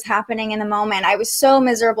why it was happening in the moment. I was so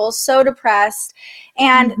miserable, so depressed,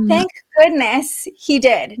 and thank goodness he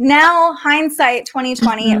did. Now, hindsight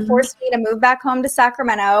 2020, it forced me to move back home to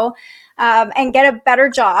Sacramento, and get a better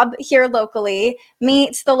job here locally,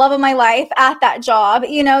 meet the love of my life at that job,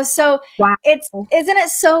 you know. So isn't it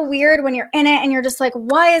so weird when you're in it and you're just like,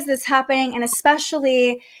 why is this happening? And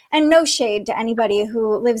especially, and no shade to anybody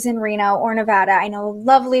who lives in Reno or Nevada. I know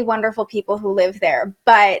lovely, wonderful people who live there,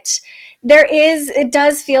 but it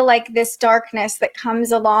does feel like this darkness that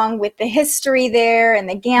comes along with the history there and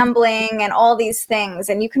the gambling and all these things.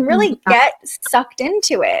 And you can really get sucked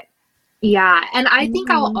into it. Yeah, and I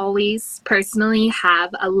think I'll always personally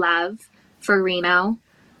have a love for Reno.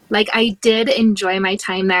 Like, I did enjoy my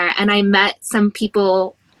time there, and I met some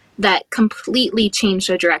people that completely changed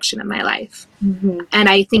the direction of my life. And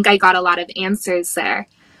I think I got a lot of answers there.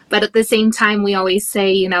 But at the same time, we always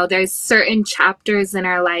say, you know, there's certain chapters in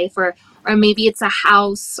our life, or maybe it's a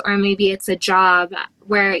house, or maybe it's a job,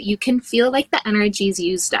 where you can feel like the energy's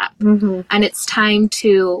used up and it's time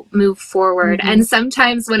to move forward. And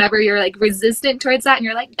sometimes whenever you're like resistant towards that and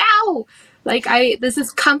you're like, no, like this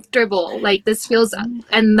is comfortable, like this feels,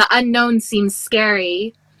 and the unknown seems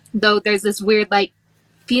scary, though there's this weird like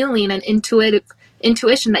feeling and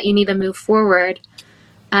intuition that you need to move forward.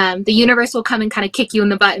 The universe will come and kind of kick you in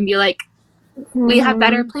the butt and be like, we have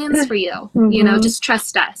better plans for you, you know, just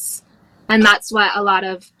trust us. And that's what a lot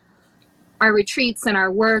of our retreats and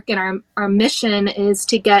our work and our mission is,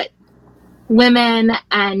 to get women,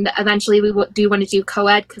 and eventually we do want to do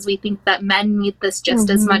co-ed, because we think that men need this just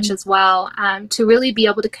as much as well, to really be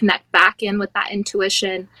able to connect back in with that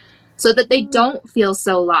intuition, so that they don't feel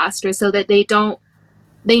so lost, or so that they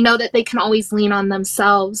know that they can always lean on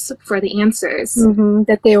themselves for the answers.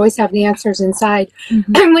 That they always have the answers inside.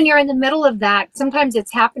 And when you're in the middle of that, sometimes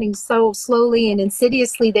it's happening so slowly and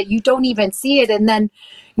insidiously that you don't even see it. And then,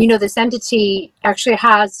 you know, this entity actually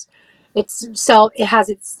has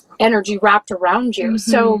its energy wrapped around you.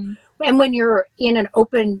 So, and when you're in an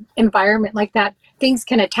open environment like that, things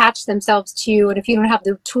can attach themselves to you. And if you don't have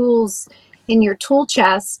the tools in your tool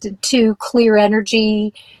chest to clear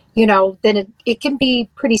energy, you know, then it can be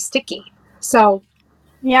pretty sticky. So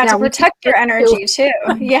to protect your energy too.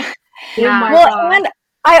 Well, and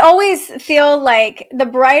I always feel like the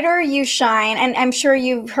brighter you shine, and I'm sure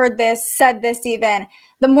you've heard this, said this even,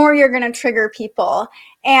 the more you're going to trigger people.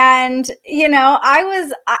 And, you know,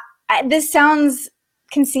 this sounds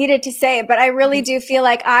conceited to say, but I really do feel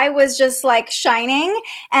like I was just like shining,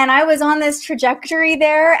 and I was on this trajectory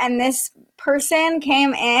there, and this person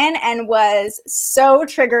came in and was so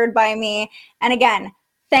triggered by me. And again,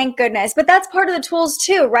 thank goodness. But that's part of the tools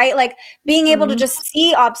too, right? Like being able to just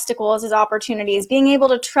see obstacles as opportunities, being able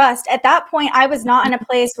to trust. At that point, I was not in a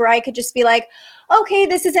place where I could just be like, okay,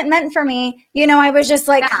 this isn't meant for me. You know, I was just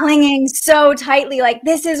like clinging so tightly, like,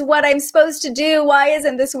 this is what I'm supposed to do. Why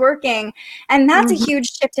isn't this working? And that's a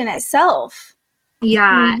huge shift in itself.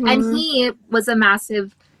 Yeah. And he was a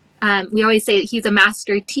massive, we always say he's a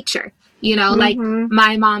master teacher. You know, like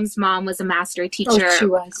my mom's mom was a master teacher. Oh, she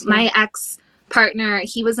was, My ex-partner,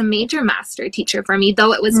 he was a major master teacher for me.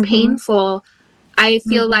 Though it was painful, I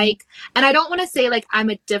feel like, and I don't want to say like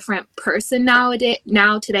I'm a different person now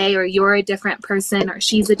today, or you're a different person, or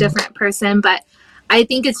she's a different person, but I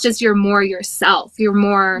think it's just you're more yourself. You're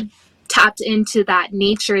more tapped into that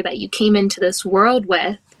nature that you came into this world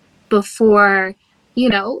with before, you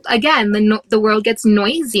know, again, the world gets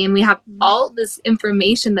noisy and we have all this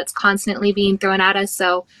information that's constantly being thrown at us.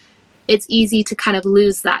 So it's easy to kind of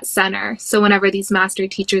lose that center. So whenever these master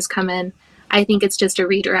teachers come in, I think it's just a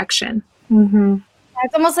redirection. Mm-hmm.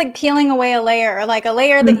 It's almost like peeling away a layer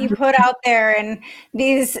that you put out there, and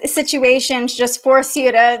these situations just force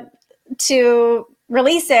you to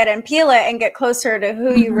release it and peel it and get closer to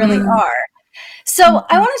who you really are. So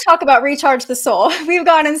I want to talk about recharge the soul. We've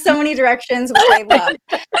gone in so many directions, which I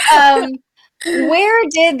love. Where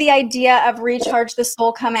did the idea of recharge the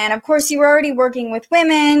soul come in? Of course, you were already working with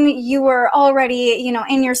women. You were already, you know,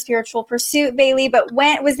 in your spiritual pursuit, Bailee. But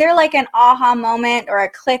when was there like an aha moment or a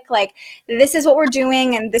click, like this is what we're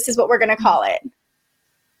doing and this is what we're going to call it?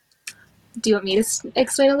 Do you want me to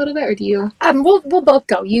explain a little bit, or do you? We'll both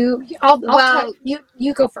go. You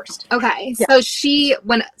go first. Okay. Yeah.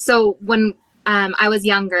 So when I was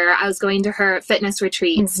younger, I was going to her fitness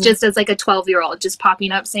retreats just as like a 12-year-old, just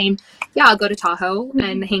popping up saying, yeah, I'll go to Tahoe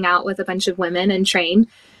and hang out with a bunch of women and train.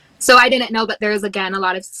 So I didn't know, but there's, again, a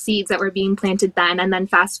lot of seeds that were being planted then. And then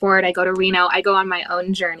fast forward, I go to Reno, I go on my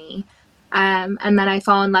own journey. And then I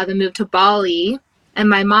fall in love and move to Bali. And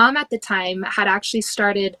my mom at the time had actually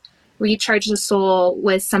started Recharge the Soul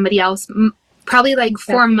with somebody else, probably like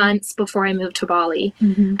 4 months before I moved to Bali.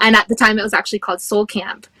 And at the time it was actually called Soul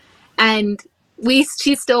Camp. And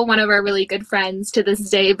she's still one of our really good friends to this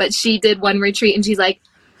day, but she did one retreat and she's like,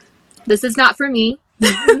 this is not for me.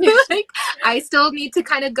 Like, I still need to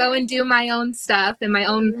kind of go and do my own stuff and my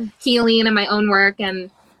own healing and my own work. And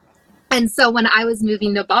so when I was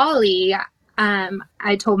moving to Bali,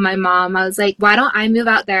 I told my mom, I was like, why don't I move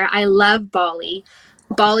out there? I love Bali.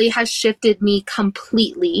 Bali has shifted me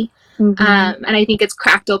completely. And I think it's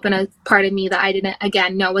cracked open a part of me that I didn't,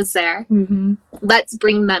 again, know was there. Let's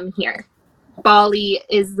bring them here. Bali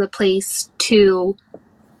is the place to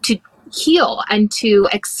heal and to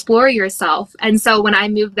explore yourself. And so when I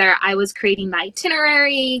moved there, I was creating the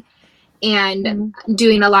itinerary and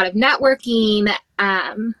doing a lot lot of networking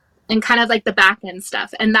and kind of like the back end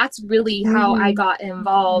stuff. And that's really how I got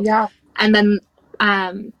involved. Yeah. And then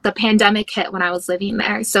the pandemic hit when I was living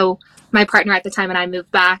there. So my partner at the time and I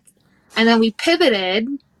moved back. And then we pivoted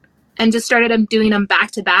and just started doing them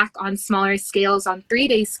back to back on smaller scales, on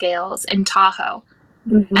 3-day scales in Tahoe.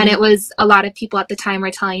 And it was a lot of people at the time were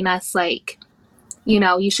telling us, like, you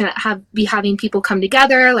know, you shouldn't be having people come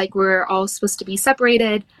together. Like, we're all supposed to be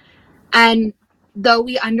separated. And though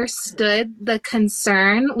we understood the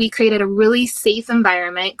concern, we created a really safe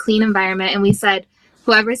environment, clean environment. And we said,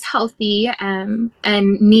 whoever's healthy and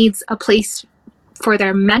needs a place for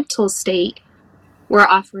their mental state, we're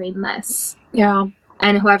offering this. Yeah.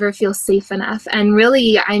 And whoever feels safe enough. And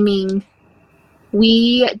really, I mean,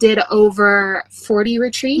 we did over 40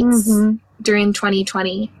 retreats during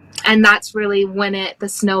 2020. And that's really when the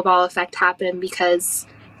snowball effect happened, because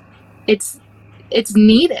it's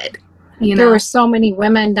needed. You know? There were so many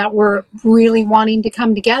women that were really wanting to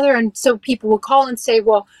come together. And so people would call and say,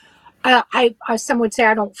 well, some would say,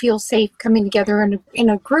 I don't feel safe coming together in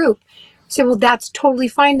a group. So, well, that's totally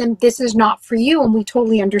fine. Then this is not for you. And we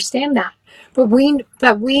totally understand that. But we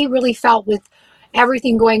really felt, with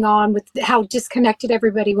everything going on, with how disconnected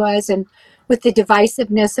everybody was and with the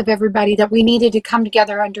divisiveness of everybody, that we needed to come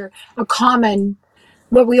together under a common,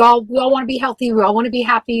 where we all want to be healthy. We all want to be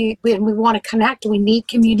happy, and we want to connect. We need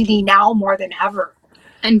community now more than ever.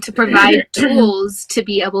 And to provide tools to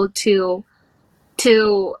be able to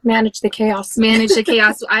manage the chaos.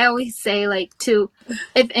 I always say, like,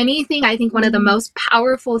 if anything, I think one of the most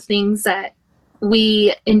powerful things that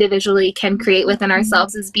we individually can create within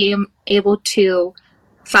ourselves is being able to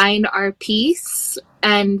find our peace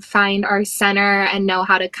and find our center and know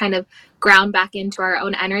how to kind of ground back into our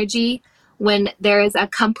own energy when there is a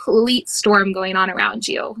complete storm going on around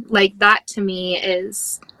you. Like, that to me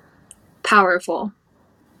is powerful.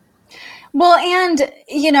 Well, and,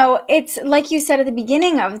 you know, it's like you said at the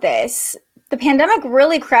beginning of this, the pandemic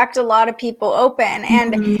really cracked a lot of people open,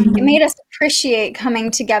 and it made us appreciate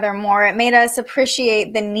coming together more. It made us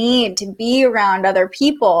appreciate the need to be around other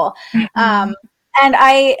people. And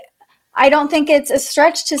I don't think it's a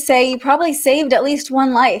stretch to say you probably saved at least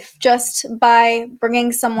one life just by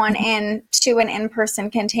bringing someone in to an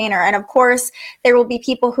in-person container. And of course, there will be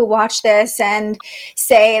people who watch this and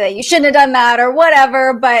say that you shouldn't have done that or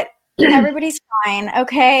whatever, but everybody's fine,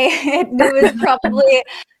 okay? It was probably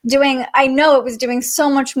I know it was doing so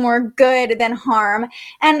much more good than harm.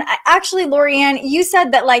 And actually, Lorri, you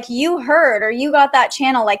said that, like, you heard or you got that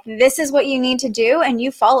channel, like, this is what you need to do, and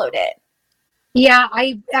you followed it. Yeah,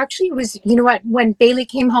 I actually was, you know what, when Bailee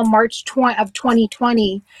came home March of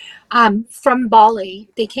 2020 from Bali,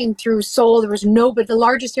 they came through Seoul. There was nobody, the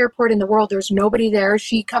largest airport in the world, there's nobody there.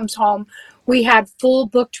 She comes home. We had full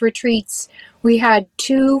booked retreats. We had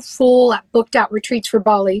 2 full booked out retreats for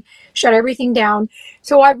Bali, shut everything down.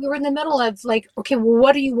 So we were in the middle of like, okay, well,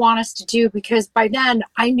 what do you want us to do? Because by then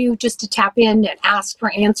I knew just to tap in and ask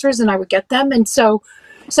for answers and I would get them. And so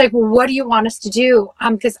it's like, well, what do you want us to do?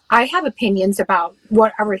 Because I have opinions about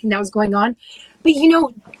what everything that was going on. But,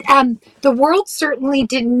 the world certainly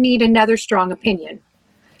didn't need another strong opinion.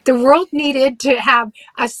 The world needed to have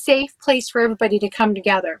a safe place for everybody to come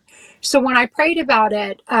together. So when I prayed about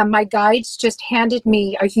it, my guides just handed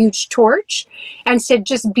me a huge torch and said,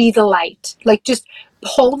 just be the light. Like, just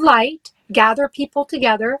hold light, gather people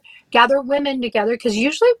together, gather women together. Because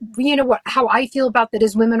usually, how I feel about that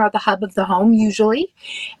is women are the hub of the home, usually.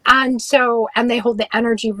 And they hold the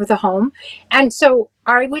energy of the home. And so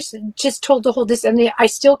I was just told to hold this, and I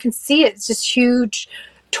still can see it. It's this huge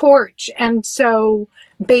torch. And so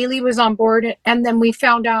Bailee was on board, and then we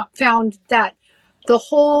found that the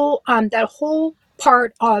whole that whole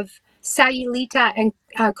part of Sayulita and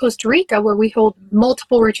Costa Rica, where we hold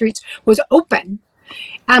multiple retreats, was open.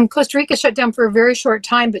 Costa Rica shut down for a very short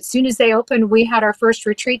time, but as soon as they opened, we had our first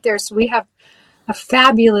retreat there. So we have a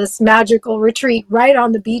fabulous, magical retreat right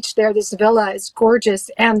on the beach there. This villa is gorgeous,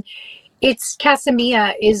 and it's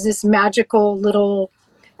Casamia is this magical little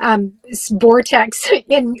vortex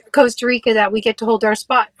in Costa Rica that we get to hold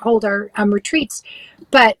our retreats.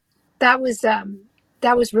 But that was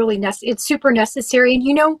really it's super necessary.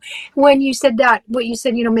 And when you said that, what you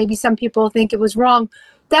said, maybe some people think it was wrong.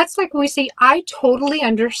 That's like when we say, I totally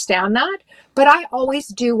understand that, but I always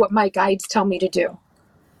do what my guides tell me to do.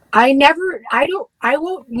 I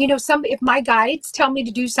won't, if my guides tell me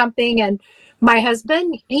to do something, and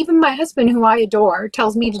even my husband, who I adore,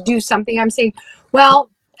 tells me to do something, I'm saying, well,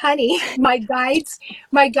 honey, my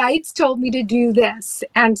guides told me to do this.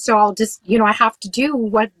 And so I'll just, I have to do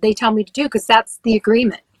what they tell me to do, because that's the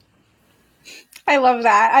agreement. I love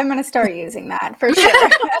that. I'm going to start using that for sure.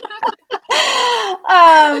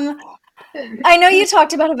 I know you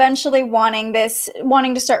talked about eventually wanting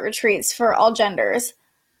to start retreats for all genders,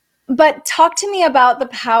 but talk to me about the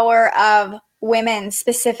power of women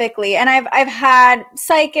specifically. And I've had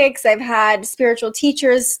psychics, I've had spiritual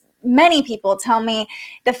teachers, many people tell me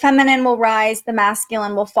the feminine will rise, the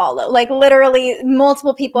masculine will follow. Like literally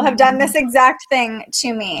multiple people have done this exact thing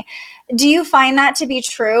to me. Do you find that to be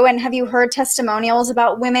true? And have you heard testimonials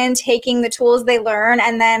about women taking the tools they learn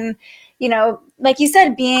and then, like you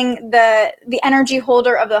said, being the energy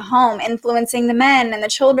holder of the home, influencing the men and the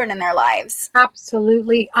children in their lives?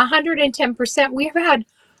 Absolutely. 110%. We have had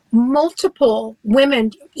multiple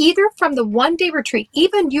women, either from the one-day retreat,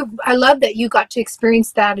 even you, I love that you got to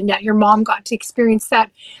experience that and that your mom got to experience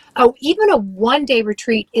that. Even a one-day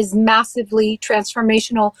retreat is massively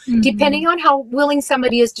transformational, depending on how willing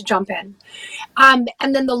somebody is to jump in. And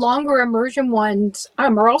then the longer immersion ones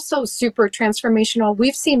are also super transformational.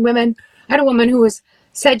 We've seen women, I had a woman who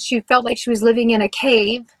said she felt like she was living in a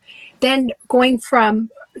cave, then going from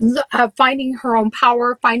finding her own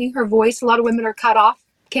power, finding her voice. A lot of women are cut off,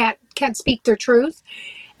 can't speak their truth,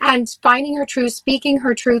 and finding her truth, speaking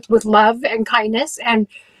her truth with love and kindness, and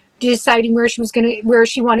deciding where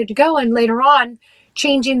she wanted to go, and later on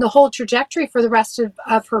changing the whole trajectory for the rest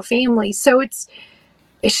of her family. So it's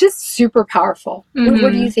just super powerful.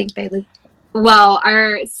 What do you think, Bailee? Well,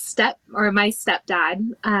 my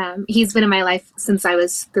stepdad, he's been in my life since I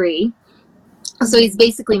was 3. So he's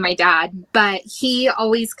basically my dad, but he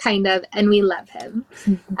always and we love him,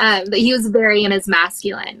 but he was very in his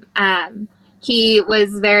masculine. He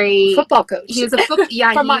was very football coach. He was from he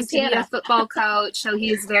used Montana. To be a football coach. So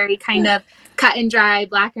he's very kind of cut and dry,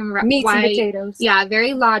 black and white. Meats and potatoes. Yeah.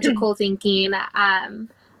 Very logical thinking.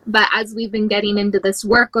 But as we've been getting into this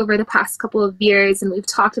work over the past couple of years, and we've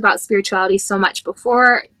talked about spirituality so much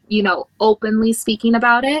before, openly speaking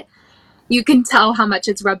about it, you can tell how much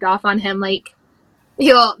it's rubbed off on him. Like,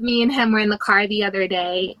 me and him were in the car the other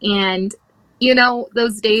day, and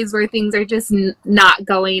those days where things are just not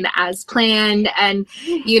going as planned, and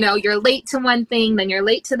you're late to one thing, then you're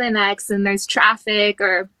late to the next, and there's traffic,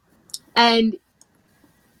 and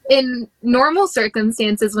in normal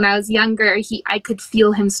circumstances when I was younger, I could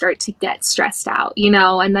feel him start to get stressed out,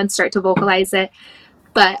 and then start to vocalize it.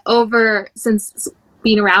 But since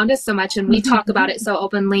being around us so much, and we talk about it so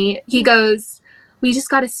openly, he goes, we just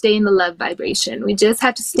got to stay in the love vibration. We just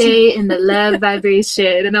have to stay in the love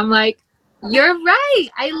vibration. And I'm like, you're right.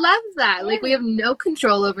 I love that. Like, we have no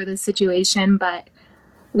control over the situation, but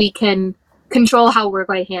we can control how we're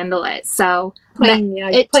going to handle it. So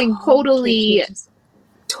it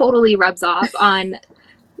totally rubs off on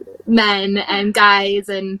men and guys,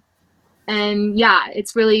 and yeah,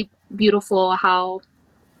 it's really beautiful how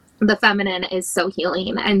the feminine is so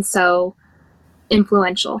healing and so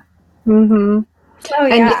influential. Mm-hmm. Oh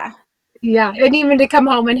yeah. Yeah, and even to come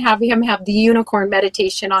home and have him have the unicorn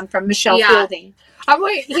meditation on from Michelle Fielding.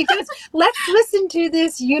 He goes, let's listen to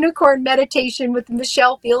this unicorn meditation with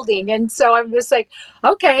Michelle Fielding. And so I'm just like,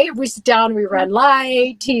 okay, we sit down, we run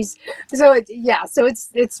light. So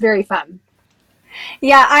it's very fun.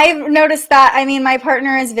 Yeah, I've noticed that. I mean, my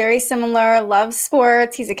partner is very similar, loves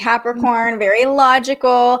sports. He's a Capricorn, very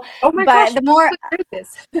logical. Oh my gosh, the more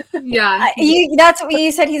yeah, that's what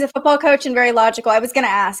you said. He's a football coach and very logical. I was going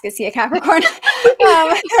to ask, is he a Capricorn?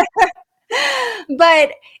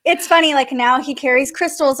 But it's funny, like now he carries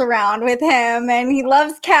crystals around with him, and he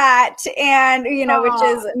loves cat, and which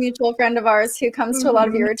is a mutual friend of ours who comes to a lot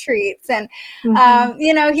of your retreats, and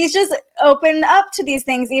he's just opened up to these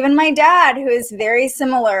things. Even my dad, who is very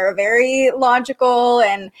similar, very logical,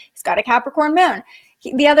 and he's got a Capricorn moon.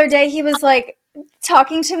 The other day he was like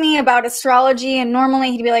talking to me about astrology, and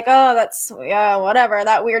normally he'd be like, oh, that's whatever,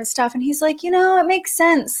 that weird stuff, and he's like, it makes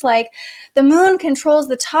sense, like the moon controls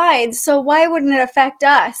the tides, so why wouldn't it affect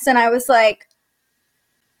us? And I was like,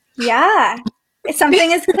 yeah,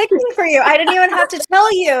 something is clicking for you. I didn't even have to tell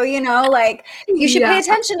you, like you should pay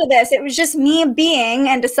attention to this. It was just me being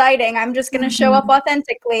and deciding I'm just going to show up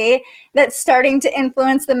authentically. That's starting to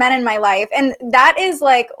influence the men in my life. And that is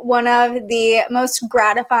like one of the most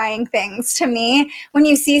gratifying things to me, when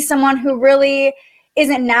you see someone who really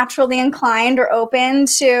isn't naturally inclined or open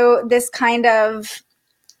to this kind of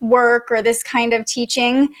work or this kind of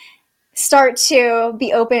teaching start to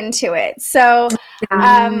be open to it. So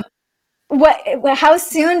how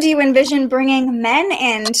soon do you envision bringing men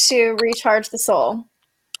in to recharge the soul?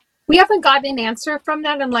 We haven't gotten an answer from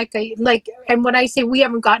that. And and when I say we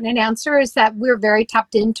haven't gotten an answer, is that we're very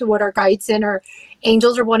tapped into what our guides and our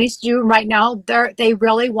angels are wanting to do right now. They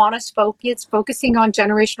really want us focusing on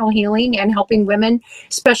generational healing and helping women,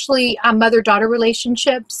 especially mother-daughter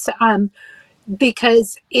relationships,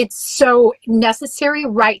 because it's so necessary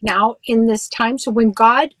right now in this time. So when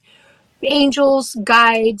God, angels,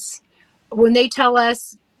 guides, when they tell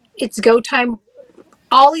us it's go time,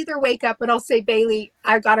 I'll either wake up and I'll say, Bailee,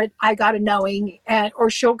 I got a knowing,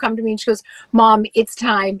 or she'll come to me and she goes, Mom, it's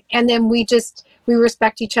time. And then we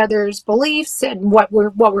respect each other's beliefs and what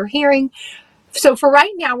we're hearing. So for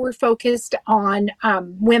right now, we're focused on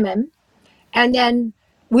women, and then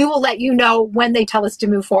we will let you know when they tell us to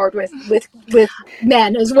move forward with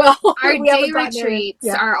men as well. Our day retreats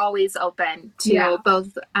are always open to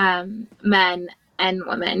both men and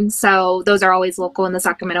women. So those are always local in the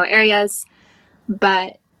Sacramento areas.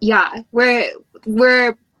 But yeah, we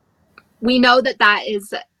know that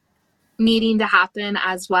is needing to happen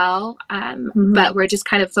as well. But we're just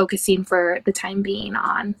kind of focusing for the time being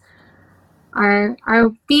on our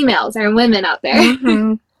females, our women out there.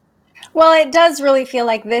 Mm-hmm. Well, it does really feel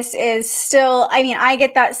like this is still, I mean, I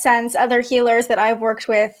get that sense. Other healers that I've worked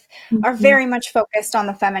with are very much focused on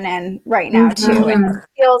the feminine right now, too. And it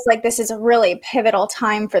feels like this is a really pivotal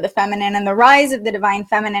time for the feminine and the rise of the divine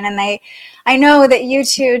feminine. And I know that you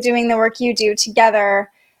two doing the work you do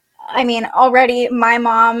together, I mean, already my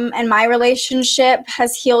mom and my relationship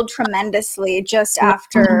has healed tremendously just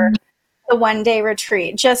after the one-day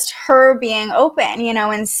retreat. Just her being open,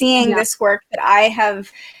 and seeing this work that I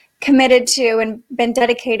have committed to and been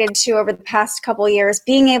dedicated to over the past couple of years,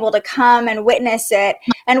 being able to come and witness it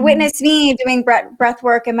and witness me doing breath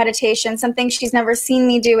work and meditation, something she's never seen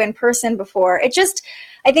me do in person before. I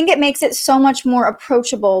think it makes it so much more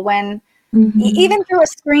approachable when even through a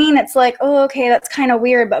screen, it's like, oh, okay, that's kind of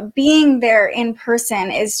weird. But being there in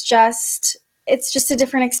person is it's just a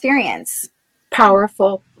different experience.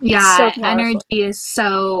 Powerful. Yeah. So powerful. Energy is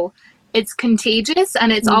it's contagious,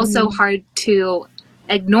 and it's also hard to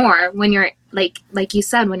ignore when you're like you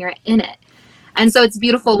said, when you're in it. And so it's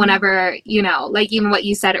beautiful whenever, like even what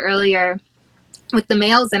you said earlier with the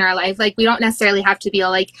males in our life, like we don't necessarily have to be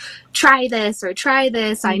like, try this or try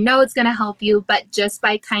this. I know it's going to help you, but just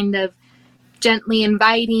by kind of gently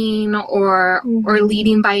inviting or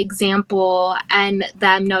leading by example, and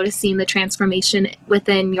them noticing the transformation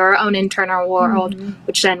within your own internal world,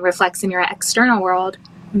 which then reflects in your external world.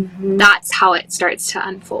 That's how it starts to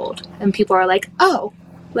unfold. And people are like, oh,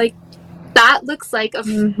 like that looks like a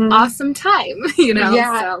awesome time,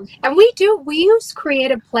 Yeah. So. And we use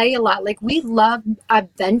creative play a lot. Like we love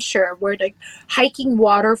adventure. We're like hiking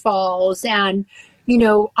waterfalls and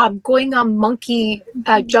going on monkey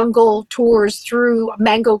jungle tours through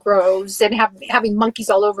mango groves and having monkeys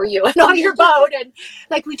all over you and on your boat. And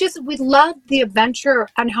like, we love the adventure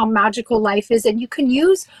and how magical life is. And you can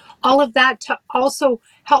use all of that to also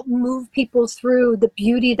help move people through the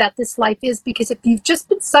beauty that this life is. Because if you've just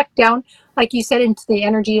been sucked down, like you said, into the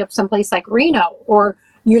energy of someplace like Reno, or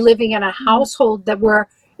you're living in a household where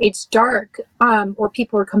it's dark, or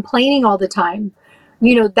people are complaining all the time,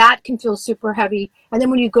 that can feel super heavy. And then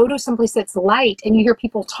when you go to someplace that's light and you hear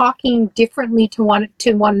people talking differently to one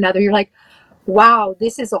another, you're like, wow,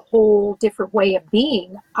 this is a whole different way of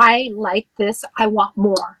being. I like this. I want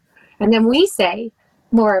more. And then we say,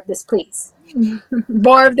 more of this, please.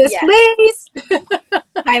 More of this, please.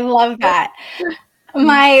 I love that.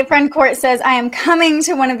 My friend Court says, I am coming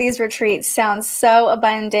to one of these retreats. Sounds so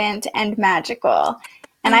abundant and magical.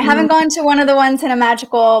 And I haven't gone to one of the ones in a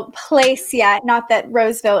magical place yet. Not that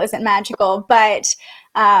Roseville isn't magical, but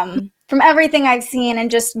from everything I've seen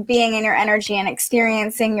and just being in your energy and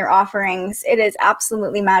experiencing your offerings, it is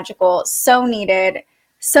absolutely magical, so needed,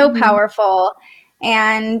 so powerful.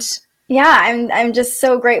 And yeah, I'm just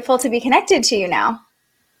so grateful to be connected to you now.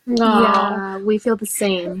 Yeah, we feel the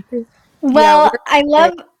same. Well, I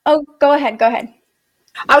love, go ahead.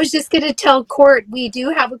 I was just going to tell Court, we do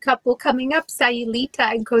have a couple coming up,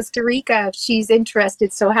 Sayulita in Costa Rica, if she's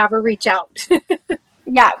interested. So have her reach out.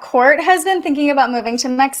 Yeah, Court has been thinking about moving to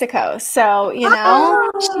Mexico. So,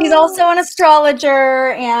 she's also an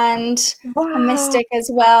astrologer and a mystic as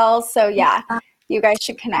well. So yeah, you guys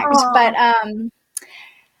should connect. But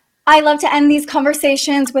I love to end these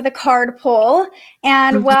conversations with a card pull.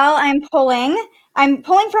 And while I'm pulling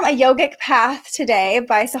from a yogic path today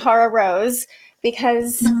by Sahara Rose,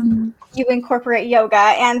 because you incorporate yoga.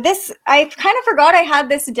 And this, I kind of forgot I had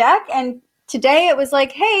this deck, and today it was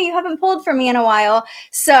like, hey, you haven't pulled from me in a while.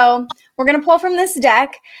 So we're going to pull from this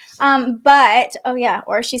deck.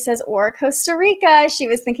 Or she says, or Costa Rica. She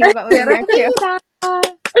was thinking about moving there too.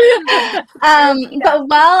 But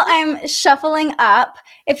while I'm shuffling up,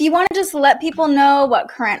 if you want to just let people know what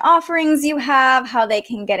current offerings you have, how they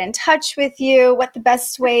can get in touch with you, what the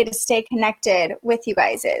best way to stay connected with you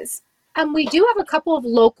guys is. We do have a couple of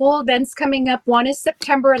local events coming up. One is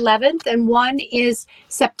September 11th and one is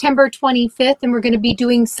September 25th. And we're going to be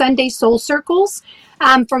doing Sunday Soul Circles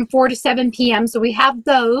from 4 to 7 p.m. So we have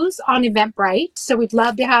those on Eventbrite. So we'd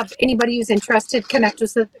love to have anybody who's interested connect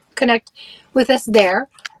with us there.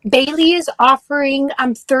 Bailee is offering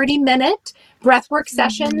 30-minute breathwork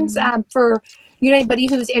sessions for anybody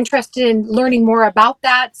who's interested in learning more about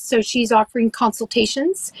that. So she's offering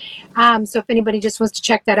consultations. So if anybody just wants to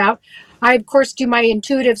check that out. I, of course, do my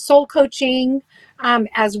intuitive soul coaching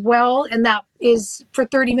as well. And that is for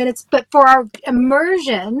 30 minutes. But for our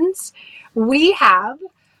immersions, we have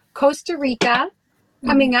Costa Rica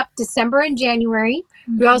coming up December and January.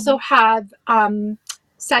 We also have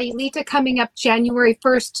Sayulita coming up January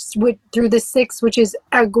 1st through the 6th, which is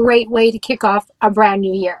a great way to kick off a brand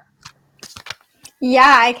new year.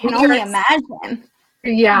 Yeah, I can only imagine.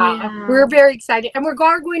 Yeah, we're very excited. And we're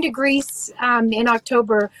going to Greece in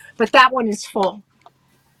October, but that one is full.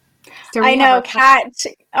 So I know Kat,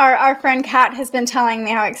 our friend Kat has been telling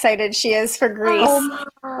me how excited she is for Greece.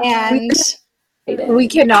 And we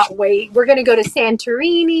cannot wait. We're going to go to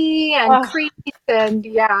Santorini and Crete. And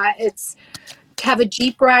it's to have a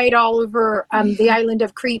Jeep ride all over the island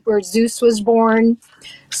of Crete where Zeus was born.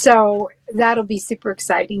 So that'll be super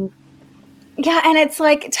exciting. Yeah, and it's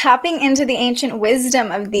like tapping into the ancient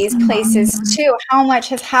wisdom of these places too. How much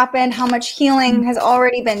has happened, how much healing has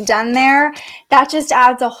already been done there. That just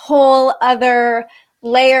adds a whole other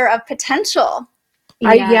layer of potential.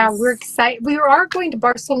 Yeah, we're excited. We are going to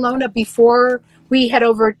Barcelona before we head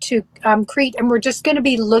over to Crete, and we're just going to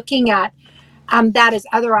be looking at that as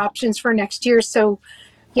other options for next year. So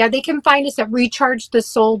yeah, they can find us at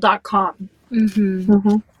rechargethesoul.com.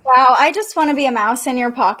 Wow, I just want to be a mouse in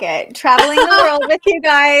your pocket, traveling the world with you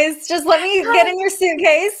guys. Just let me get in your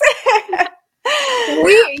suitcase.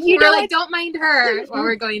 We're like, don't mind her while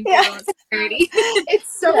we're going through security.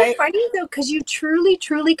 It's so funny though, because you truly,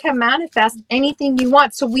 truly can manifest anything you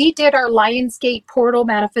want. So we did our Lionsgate portal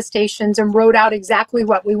manifestations and wrote out exactly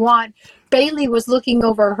what we want. Bailee was looking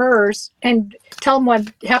over hers, and tell them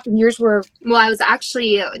what happened. Yours were... Well, I was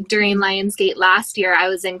actually, during Lionsgate last year, I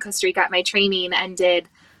was in Costa Rica at my training and did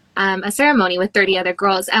a ceremony with 30 other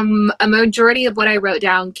girls. And a majority of what I wrote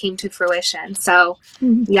down came to fruition. So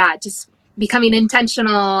just becoming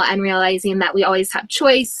intentional and realizing that we always have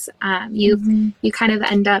choice. You kind of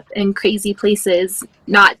end up in crazy places,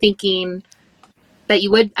 not thinking that you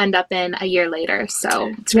would end up in a year later. So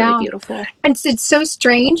it's really beautiful. And it's so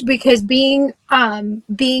strange because being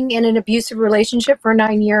in an abusive relationship for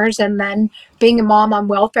 9 years and then being a mom on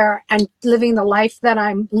welfare and living the life that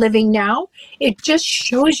I'm living now, it just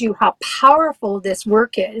shows you how powerful this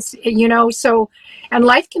work is, so, and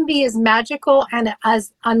life can be as magical and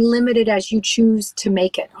as unlimited as you choose to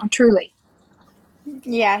make it, truly.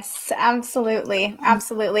 Yes, absolutely.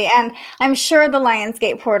 Absolutely. And I'm sure the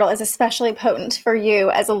Lionsgate portal is especially potent for you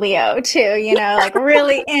as a Leo too, like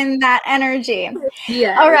really in that energy.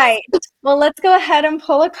 Yeah. All right. Well, let's go ahead and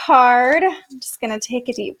pull a card. I'm just going to take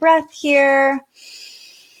a deep breath here.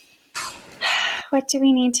 What do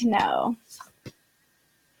we need to know?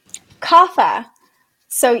 Kapha.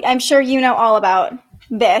 So I'm sure you know all about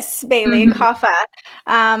this, Bailee,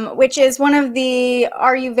 Kapha, which is one of the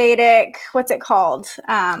Ayurvedic, what's it called?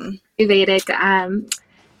 Ayurvedic,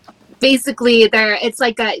 basically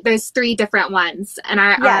there's 3 different ones, and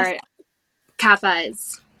our Kapha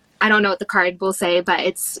is, I don't know what the card will say, but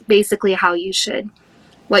it's basically what you should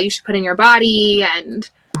put in your body and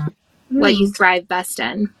what you thrive best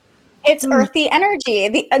in. It's earthy energy,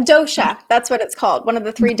 the dosha. That's what it's called, one of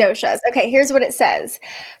the 3 doshas. Okay, here's what it says.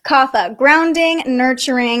 Kapha, grounding,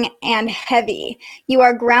 nurturing, and heavy. You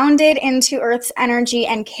are grounded into Earth's energy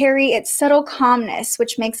and carry its subtle calmness,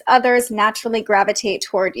 which makes others naturally gravitate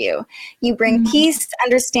toward you. You bring peace,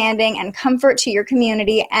 understanding, and comfort to your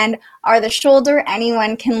community and are the shoulder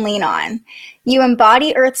anyone can lean on. You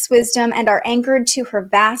embody Earth's wisdom and are anchored to her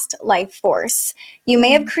vast life force. You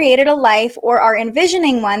may have created a life or are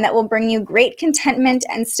envisioning one that will bring you great contentment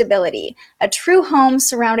and stability, a true home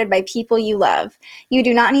surrounded by people you love. You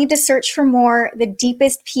do not need to search for more. The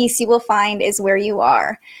deepest peace you will find is where you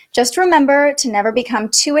are. Just remember to never become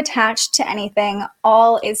too attached to anything.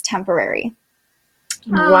 All is temporary.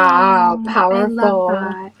 Wow, powerful. I love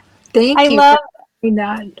that. Thank you for doing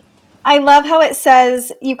that. I love how it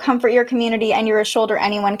says you comfort your community and you're a shoulder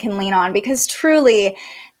anyone can lean on, because truly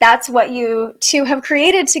that's what you two have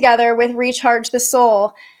created together with Recharge the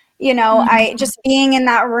Soul. I just being in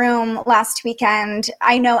that room last weekend,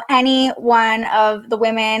 I know any one of the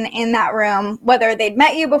women in that room, whether they'd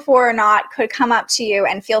met you before or not, could come up to you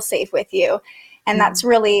and feel safe with you. And that's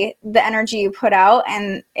really the energy you put out.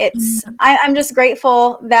 And I'm just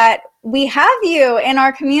grateful that we have you in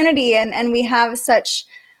our community and we have such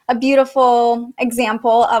a beautiful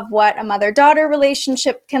example of what a mother-daughter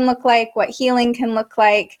relationship can look like, what healing can look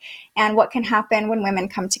like, and what can happen when women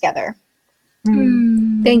come together.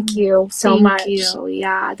 Thank you so much. Thank you.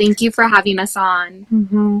 Yeah. Thank you for having us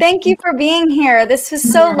on. Thank you for being here. This was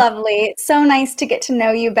so lovely. It's so nice to get to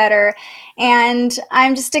know you better. And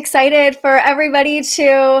I'm just excited for everybody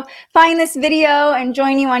to find this video and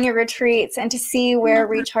join you on your retreats and to see where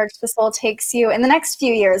Recharge the Soul takes you in the next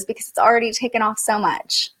few years, because it's already taken off so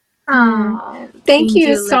much. Thank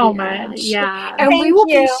you so much. Yeah. And we will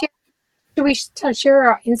be sharing. Should we share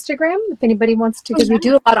our Instagram if anybody wants to? Because we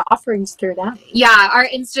do a lot of offerings through that. Yeah, our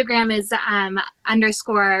Instagram is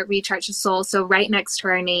 _ Recharge the Soul, so right next to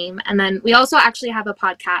our name. And then we also actually have a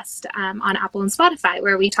podcast on Apple and Spotify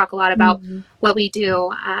where we talk a lot about what we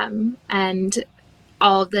do and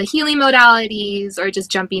all the healing modalities or just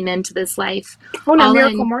jumping into this life. Oh, no,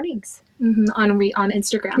 Miracle Mornings. On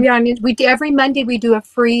Instagram. Yeah, and every Monday we do a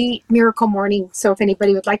free Miracle Morning. So if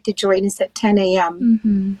anybody would like to join us at 10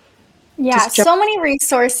 a.m. Yeah, so many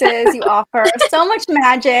resources you offer, so much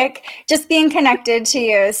magic, just being connected to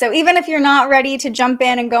you. So even if you're not ready to jump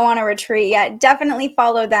in and go on a retreat yet, definitely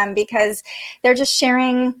follow them, because they're just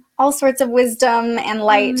sharing all sorts of wisdom and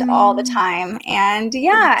light all the time. And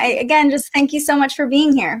again, just thank you so much for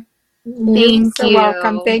being here. You're so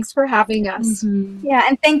welcome. Thanks for having us. Yeah,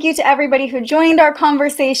 and thank you to everybody who joined our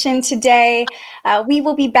conversation today. We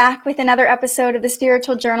will be back with another episode of The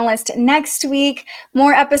Spiritual Journalist next week.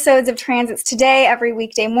 More episodes of Transits Today every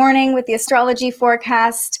weekday morning with the astrology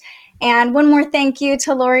forecast. And one more thank you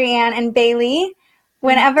to Lorri and Bailee.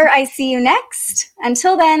 Whenever I see you next,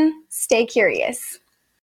 until then, stay curious.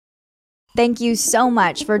 Thank you so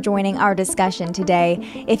much for joining our discussion today.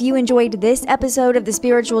 If you enjoyed this episode of The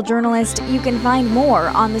Spiritual Journalist, you can find more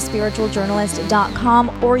on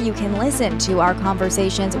thespiritualjournalist.com, or you can listen to our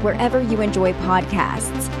conversations wherever you enjoy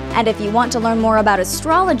podcasts. And if you want to learn more about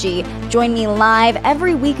astrology, join me live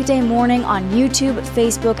every weekday morning on YouTube,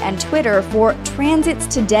 Facebook, and Twitter for Transits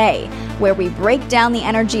Today, where we break down the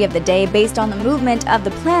energy of the day based on the movement of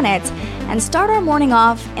the planets and start our morning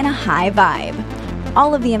off in a high vibe.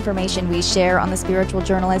 All of the information we share on The Spiritual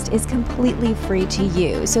Journalist is completely free to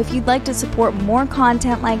you. So if you'd like to support more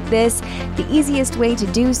content like this, the easiest way to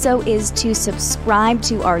do so is to subscribe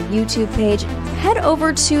to our YouTube page. Head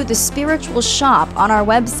over to the Spiritual Shop on our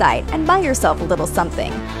website and buy yourself a little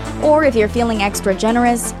something. Or if you're feeling extra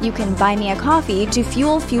generous, you can buy me a coffee to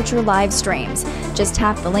fuel future live streams. Just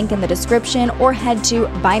tap the link in the description or head to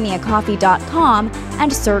buymeacoffee.com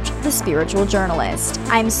and search The Spiritual Journalist.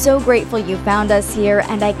 I'm so grateful you found us here,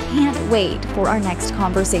 and I can't wait for our next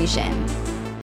conversation.